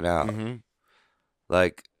walking out. Mm-hmm.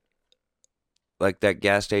 Like that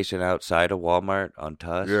gas station outside of Walmart on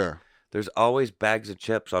Tusk. Yeah. There's always bags of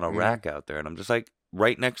chips on a Mhm. rack out there. And I'm just, like,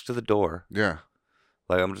 right next to the door. Yeah.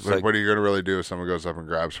 Like, I'm just Like, like... what are you gonna really do if someone goes up and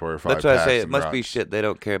grabs 4 or 5 That's why I packs say it and must be runs? shit they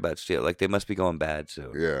don't care about steal. Like they must be going bad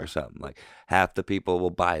soon, Yeah. or something. Like half the people will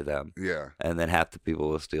buy them, Yeah. and then half the people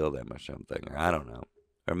will steal them or something. Or I don't know,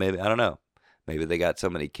 or maybe I don't know. Maybe they got so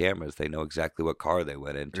many cameras they know exactly what car they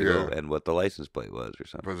went into Yeah. and what the license plate was or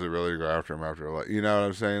something. Was it really go after him after like you know what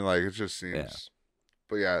I'm saying? Like it just seems. Yeah.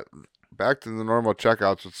 But yeah, back to the normal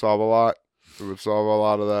checkouts would solve a lot. It would solve a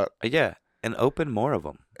lot of that, Yeah, and open more of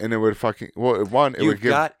them. and it would fucking it would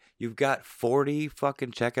give. You've got 40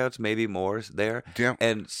 fucking checkouts, maybe more there, Damn.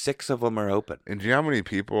 and 6 of them are open. And do you know how many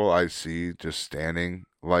people I see just standing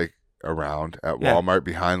like around at Yeah. Walmart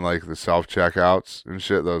behind like the self checkouts and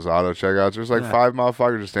shit, those auto checkouts? There's like Yeah. 5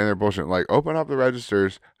 motherfuckers just standing there bullshit. Like, open up the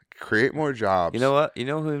registers, create more jobs. You know what? You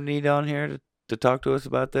know who we need on here to talk to us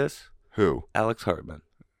about this? Who? Alex Hartman,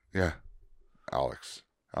 Yeah. Alex.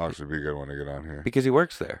 Alex would be a good one to get on here. because he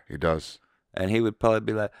works there, He does. and he would probably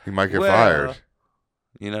be like, He might get Well, fired.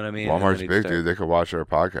 You know what I mean? Walmart's big, dude. They could watch our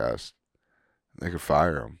podcast. They could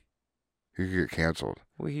fire him. He could get canceled.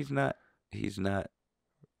 Well, he's not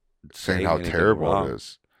saying how anything terrible wrong. it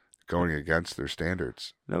is, going against their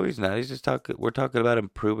standards. No, he's not. He's just talking. We're talking about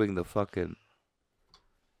improving the fucking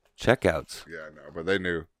checkouts. Yeah, no, but they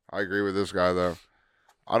knew. I agree with this guy though.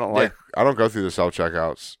 I don't go through the self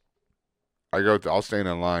checkouts. I'll stand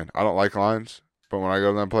in line. I don't like lines, but when I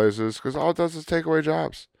go to them places, because all it does is take away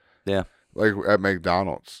jobs. Yeah. Like at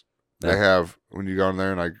McDonald's, Yeah. they have when you go in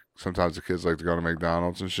there, and like sometimes the kids like to go to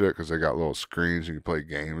McDonald's and shit because they got little screens you can play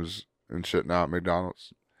games and shit now at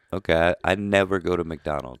McDonald's. Okay, I never go to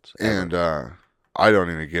McDonald's. Ever. And I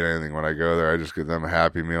don't even get anything when I go there. I just get them a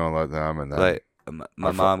Happy Meal and let them. And then But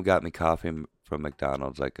my mom got me coffee from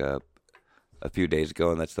McDonald's like a few days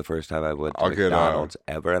ago, and that's the first time I went to McDonald's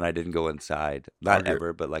ever, and I didn't go inside. Not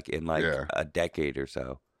ever, but like in a decade or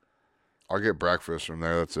so. I'll get breakfast from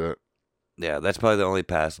there. That's it. Yeah, that's probably the only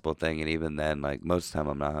passable thing, and even then, like most of the time,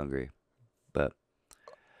 I'm not hungry.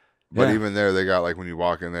 But even there, they got like when you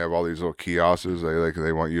walk in, they have all these little kiosks.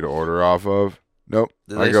 They want you to order off of. Nope.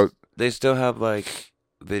 They still have like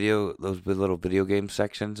those little video game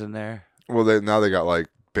sections in there. Well, now they got like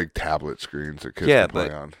big tablet screens that kids can play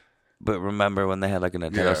on. But remember when they had like a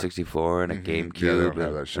Nintendo 64 and a GameCube? Yeah, they don't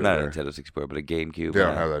have that shit not there. a Nintendo 64, but a GameCube. They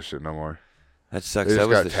don't have that shit no more. That sucks. They That just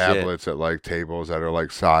was got the tablets shit. at like tables that are like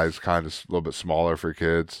size kind of a little bit smaller for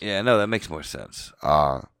kids. Yeah, no, that makes more sense.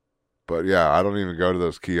 But yeah, I don't even go to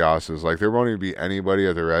those kiosks. Like there won't even be anybody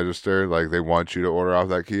at the register. Like they want you to order off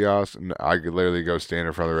that kiosk, and I could literally go stand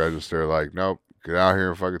in front of the register. Like, nope, get out here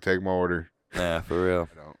and fucking take my order. Yeah, for real.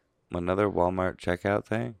 Another Walmart checkout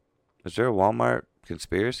thing. Is there a Walmart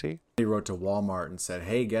conspiracy? He wrote to Walmart and said,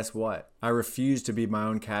 "Hey, guess what? I refuse to be my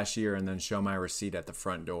own cashier and then show my receipt at the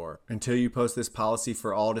front door. Until you post this policy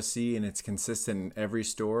for all to see and it's consistent in every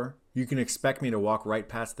store, you can expect me to walk right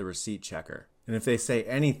past the receipt checker. And if they say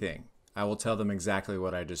anything, I will tell them exactly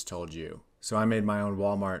what I just told you." So I made my own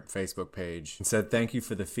Walmart Facebook page and said, "Thank you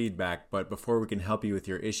for the feedback, but before we can help you with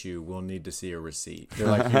your issue, we'll need to see a receipt." They're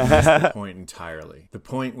like, "You missed the point entirely. The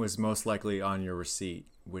point was most likely on your receipt,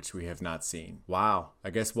 which we have not seen." Wow. I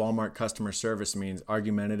guess Walmart customer service means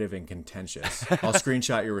argumentative and contentious. I'll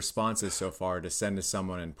screenshot your responses so far to send to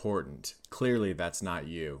someone important. Clearly that's not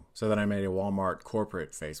you. So then I made a Walmart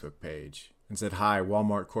corporate Facebook page and said, "Hi,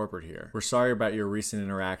 Walmart corporate here. We're sorry about your recent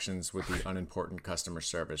interactions with the unimportant customer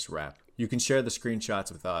service rep. You can share the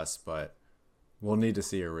screenshots with us, but we'll need to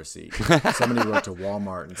see a receipt." Somebody wrote to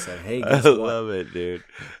Walmart and said, "Hey, guess what?" I love it, dude.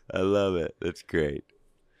 I love it. That's great.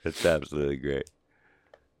 That's absolutely great.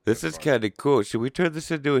 This is kind of cool. Should we turn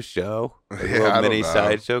this into a show? A little mini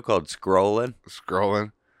sideshow called Scrolling?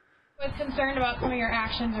 Scrolling. I was concerned about some of your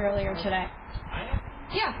actions earlier today.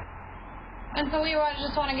 Yeah. And so we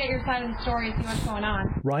just want to get your side of the story, see what's going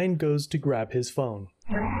on. Ryan goes to grab his phone.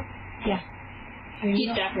 Yeah. He's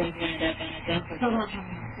definitely going to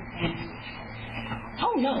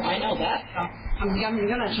Oh, no, I know that. I'm going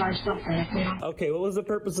to charge something. Okay, what was the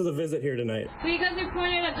purpose of the visit here tonight? Because you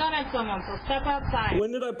pointed a gun at someone, so step outside.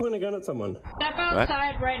 When did I point a gun at someone? Step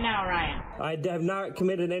outside right now, Ryan. I have not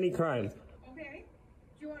committed any crime. Okay.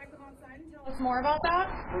 Do you want to come outside and tell us more about that?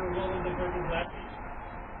 What was the purpose of that?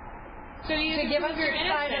 So you can give us your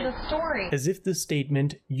side of the story. As if the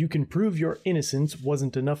statement, "you can prove your innocence,"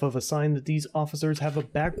 wasn't enough of a sign that these officers have a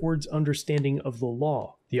backwards understanding of the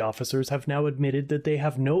law. The officers have now admitted that they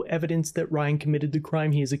have no evidence that Ryan committed the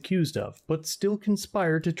crime he is accused of, but still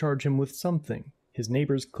conspire to charge him with something. His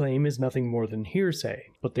neighbor's claim is nothing more than hearsay,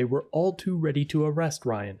 but they were all too ready to arrest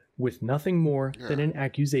Ryan, with nothing more than an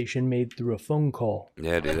accusation made through a phone call.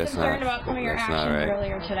 Yeah, dude, that's not, concerned about some of your that's not actions right.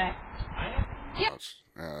 earlier today. Yeah.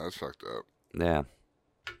 That's fucked up. Yeah.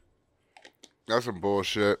 That's some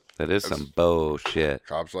bullshit. That's some bullshit.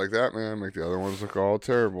 Cops like that, man, make the other ones look all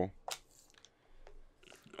terrible.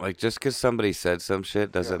 Like, just because somebody said some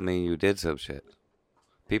shit doesn't mean you did some shit.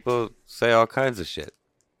 People say all kinds of shit.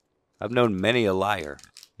 I've known many a liar.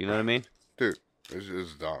 You know what I mean? Dude,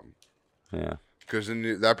 it's dumb. Yeah. Because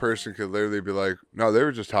then that person could literally be like, no, they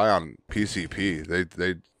were just high on PCP.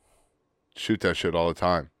 They shoot that shit all the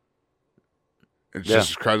time. It's just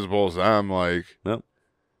as credible as them. Like, nope.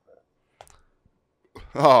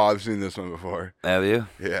 Oh, I've seen this one before. Have you?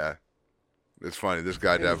 Yeah. It's funny. This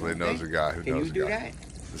guy definitely knows a guy who knows a guy. Can you do that?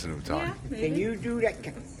 Listen to him talk. Can you do that?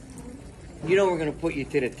 You know we're going to put you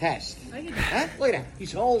to the test. Huh? Look at that.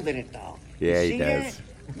 He's holding it, though. Yeah, You he see does.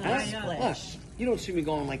 that? Huh? Look, you don't see me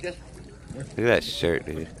going like this. Look at that shirt,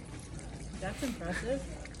 dude. That's impressive.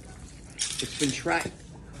 It's been tried.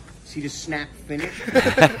 See the snap finish?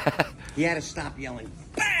 He had to stop yelling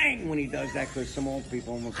bang when he does that because some old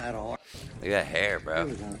people almost had a heart. Look at that hair, bro.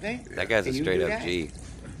 That guy's a Can you straight do up that? G.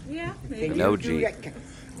 Yeah, Can No you do G.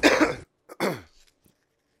 that?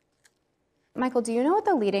 Michael, do you know what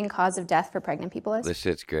the leading cause of death for pregnant people is? This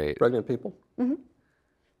shit's great. Pregnant people? hmm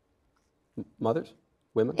Mothers?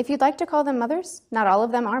 Women? If you'd like to call them mothers, not all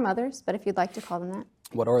of them are mothers, but if you'd like to call them that,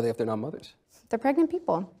 What are they if they're not mothers? they're pregnant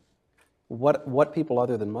people. What people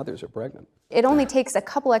other than mothers are pregnant? It only takes a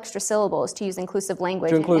couple extra syllables to use inclusive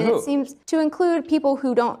language. To include and who? it seems to include people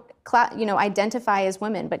who don't identify as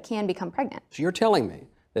women but can become pregnant. So you're telling me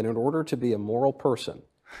that in order to be a moral person,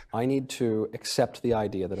 I need to accept the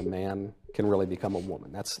idea that a man can really become a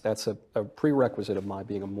woman. That's a prerequisite of my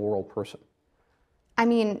being a moral person. I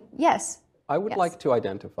mean, yes. I would Yes. like to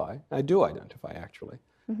identify, I do identify actually,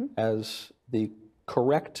 Mhm. as the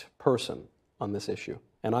correct person on this issue.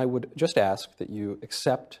 And I would just ask that you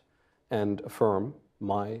accept and affirm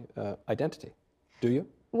my identity. Do you?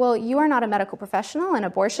 Well, you are not a medical professional, and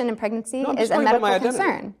abortion and pregnancy No, I'm is just a talking about medical my identity.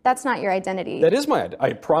 concern. That's not your identity. That is my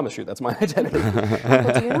I promise you, that's my identity.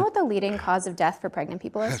 Michael, do you know what the leading cause of death for pregnant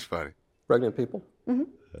people is? That's funny. Pregnant people? hmm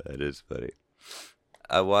That is funny.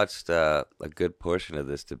 I watched a good portion of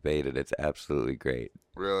this debate, and it's absolutely great.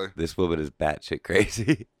 Really? This woman is batshit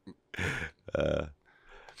crazy.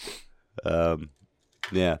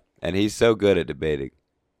 Yeah, and he's so good at debating.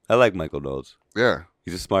 I like Michael Knowles. Yeah.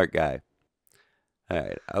 He's a smart guy. All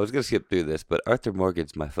right, I was going to skip through this, but Arthur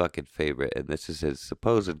Morgan's my fucking favorite, and this is his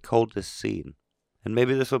supposed coldest scene. And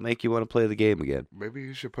maybe this will make you want to play the game again. Maybe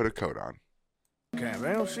you should put a coat on. Okay,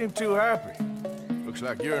 they don't seem too happy. Looks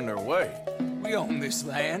like you're in their way. We own this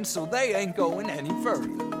land, so they ain't going any further.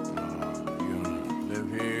 You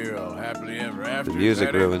live here all happily ever after. The is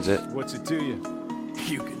music that ruins it. What's it to you?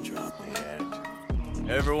 You can drop the hat.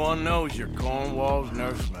 Everyone knows you're Cornwall's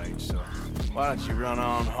nursemaid, so why don't you run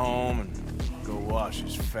on home and go wash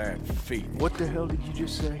his fat feet? What the hell did you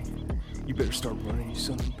just say? You better start running, you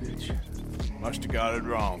son of a bitch. Must have got it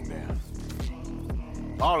wrong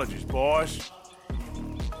then. Apologies, boys.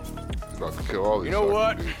 About to kill all these You know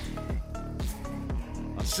what?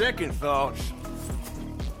 fucking On second thoughts,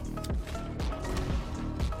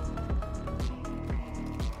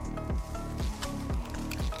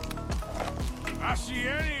 if I see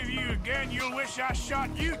any of you again, you'll wish I shot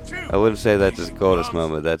you too. I wouldn't say that's his coldest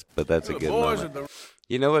moment, but that's a The good boys moment. are the-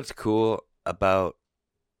 You know what's cool about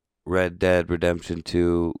Red Dead Redemption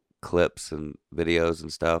 2 clips and videos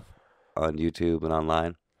and stuff on YouTube and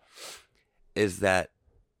online? Is that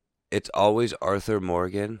it's always Arthur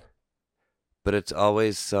Morgan, but it's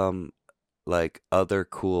always some like other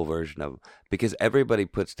cool version of him, because everybody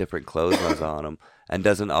puts different clothes on him and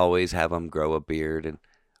doesn't always have him grow a beard and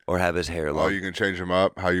or have his hair long. Oh, you can change them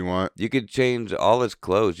up how you want. You could change all his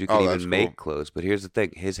clothes. You can Oh, that's even make cool. clothes. But here's the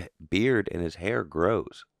thing: his beard and his hair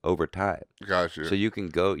grows over time. Gotcha. So you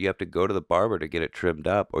have to go to the barber to get it trimmed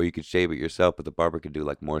up, or you could shave it yourself. But the barber can do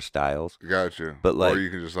like more styles. Gotcha. But like, or you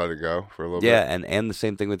can just let it go for a little yeah, bit. and the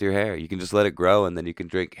same thing with your hair. You can just let it grow, and then you can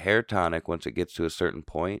drink hair tonic once it gets to a certain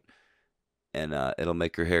point, and it'll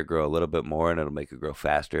make your hair grow a little bit more, and it'll make it grow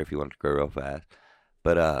faster if you want it to grow real fast.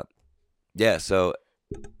 But yeah, so.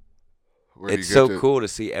 Where do you It's get so to- cool to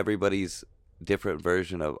see everybody's different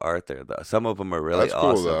version of Arthur. Some of them are really That's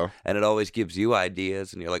cool, awesome, though. and it always gives you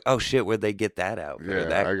ideas, and you're like, "Oh shit, where'd they get that out?"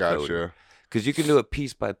 Yeah, I gotcha. Because you can do it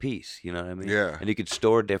piece by piece. You know what I mean? Yeah. And you could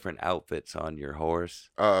store different outfits on your horse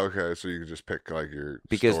Oh, okay. So you can just pick like your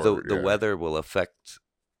because store, the yeah. weather will affect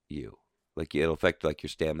you. Like it'll affect like your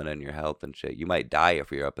stamina and your health and shit. You might die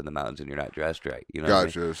if you're up in the mountains and you're not dressed right. You know? what I mean?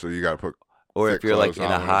 Gotcha. So you got to put. Or thick if you're like clothes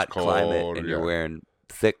in a on when hot it's cold, climate and you're yeah. wearing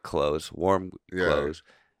thick clothes, warm Yeah. clothes,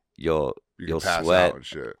 you'll You can pass sweat out and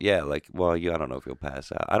shit. Yeah, like I don't know if you'll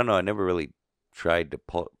pass out. I don't know. I never really tried to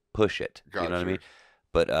push it. You know what I Gotcha. mean?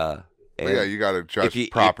 But But yeah, you got to dress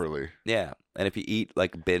properly. Yeah, and if you eat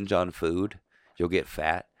like binge on food, you'll get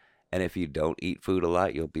fat. And if you don't eat food a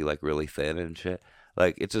lot, you'll be like really thin and shit.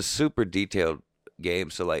 Like it's a super detailed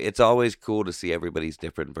game, so like it's always cool to see everybody's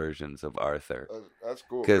different versions of Arthur. That's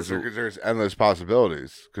cool Because because there's endless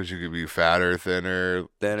possibilities. Because you could be fatter, thinner,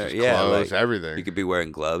 just yeah, clothes, like, everything. You could be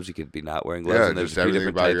wearing gloves. You could be not wearing gloves. Yeah, and there's just three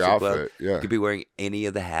everything different about types your of gloves. outfit, yeah. You could be wearing any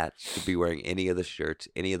of the hats. You could be wearing any of the shirts,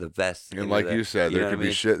 any of the vests. any And of like the- you said, there know could what I be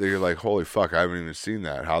mean? shit that you're like, holy fuck, I haven't even seen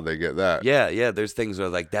that. How'd they get that? Yeah. There's things where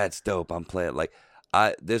like that's dope. I'm playing like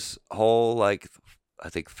this whole like I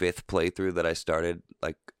think 5th playthrough that I started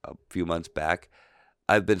like a few months back.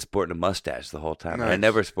 I've been sporting a mustache the whole time. And I Nice.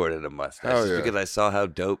 never sported a mustache Hell just yeah. because I saw how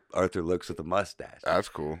dope Arthur looks with a mustache. That's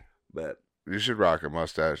cool. But you should rock a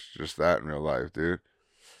mustache, just that in real life, dude.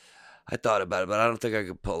 I thought about it, but I don't think I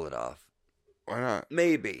could pull it off. Why not?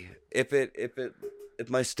 Maybe if if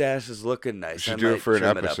my stash is looking nice, You should I do might it for an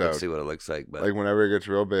trim it up episode. and see what it looks like. But Like whenever it gets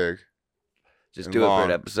real big. just and do it for an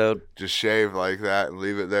long, episode. Just shave like that and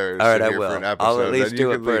leave it there. All right, sit I here will. For an episode. I'll at least Then do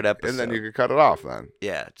you it can for an leave- episode. And then you can cut it off then.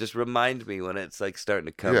 Yeah, just remind me when it's like starting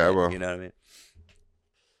to come Yeah, I in, will. you know what I mean?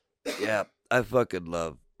 Yeah, I fucking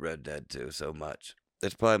love Red Dead 2 so much.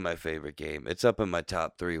 It's probably my favorite game. It's up in my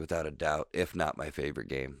top 3 without a doubt, if not my favorite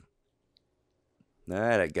game. All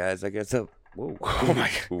right, guys, I guess Whoa. Oh my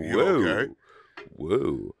God. You Whoa. okay?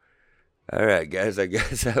 Whoa. All right, guys, I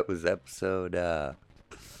guess that was episode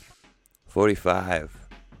 45.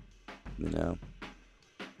 You know,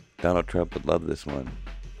 Donald Trump would love this one.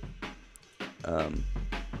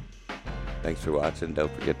 Thanks for watching.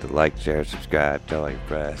 Don't forget to like, share, subscribe, tell all your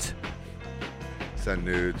friends. Send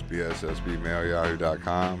nudes,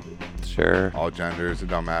 bssbmail.yahoo.com. Sure. All genders, it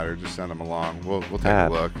don't matter. Just send them along. We'll take a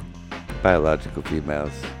look. Biological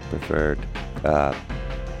females preferred. You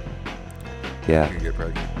Yeah. can get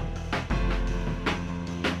pregnant.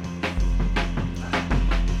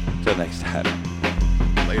 Till next time.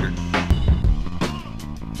 Later.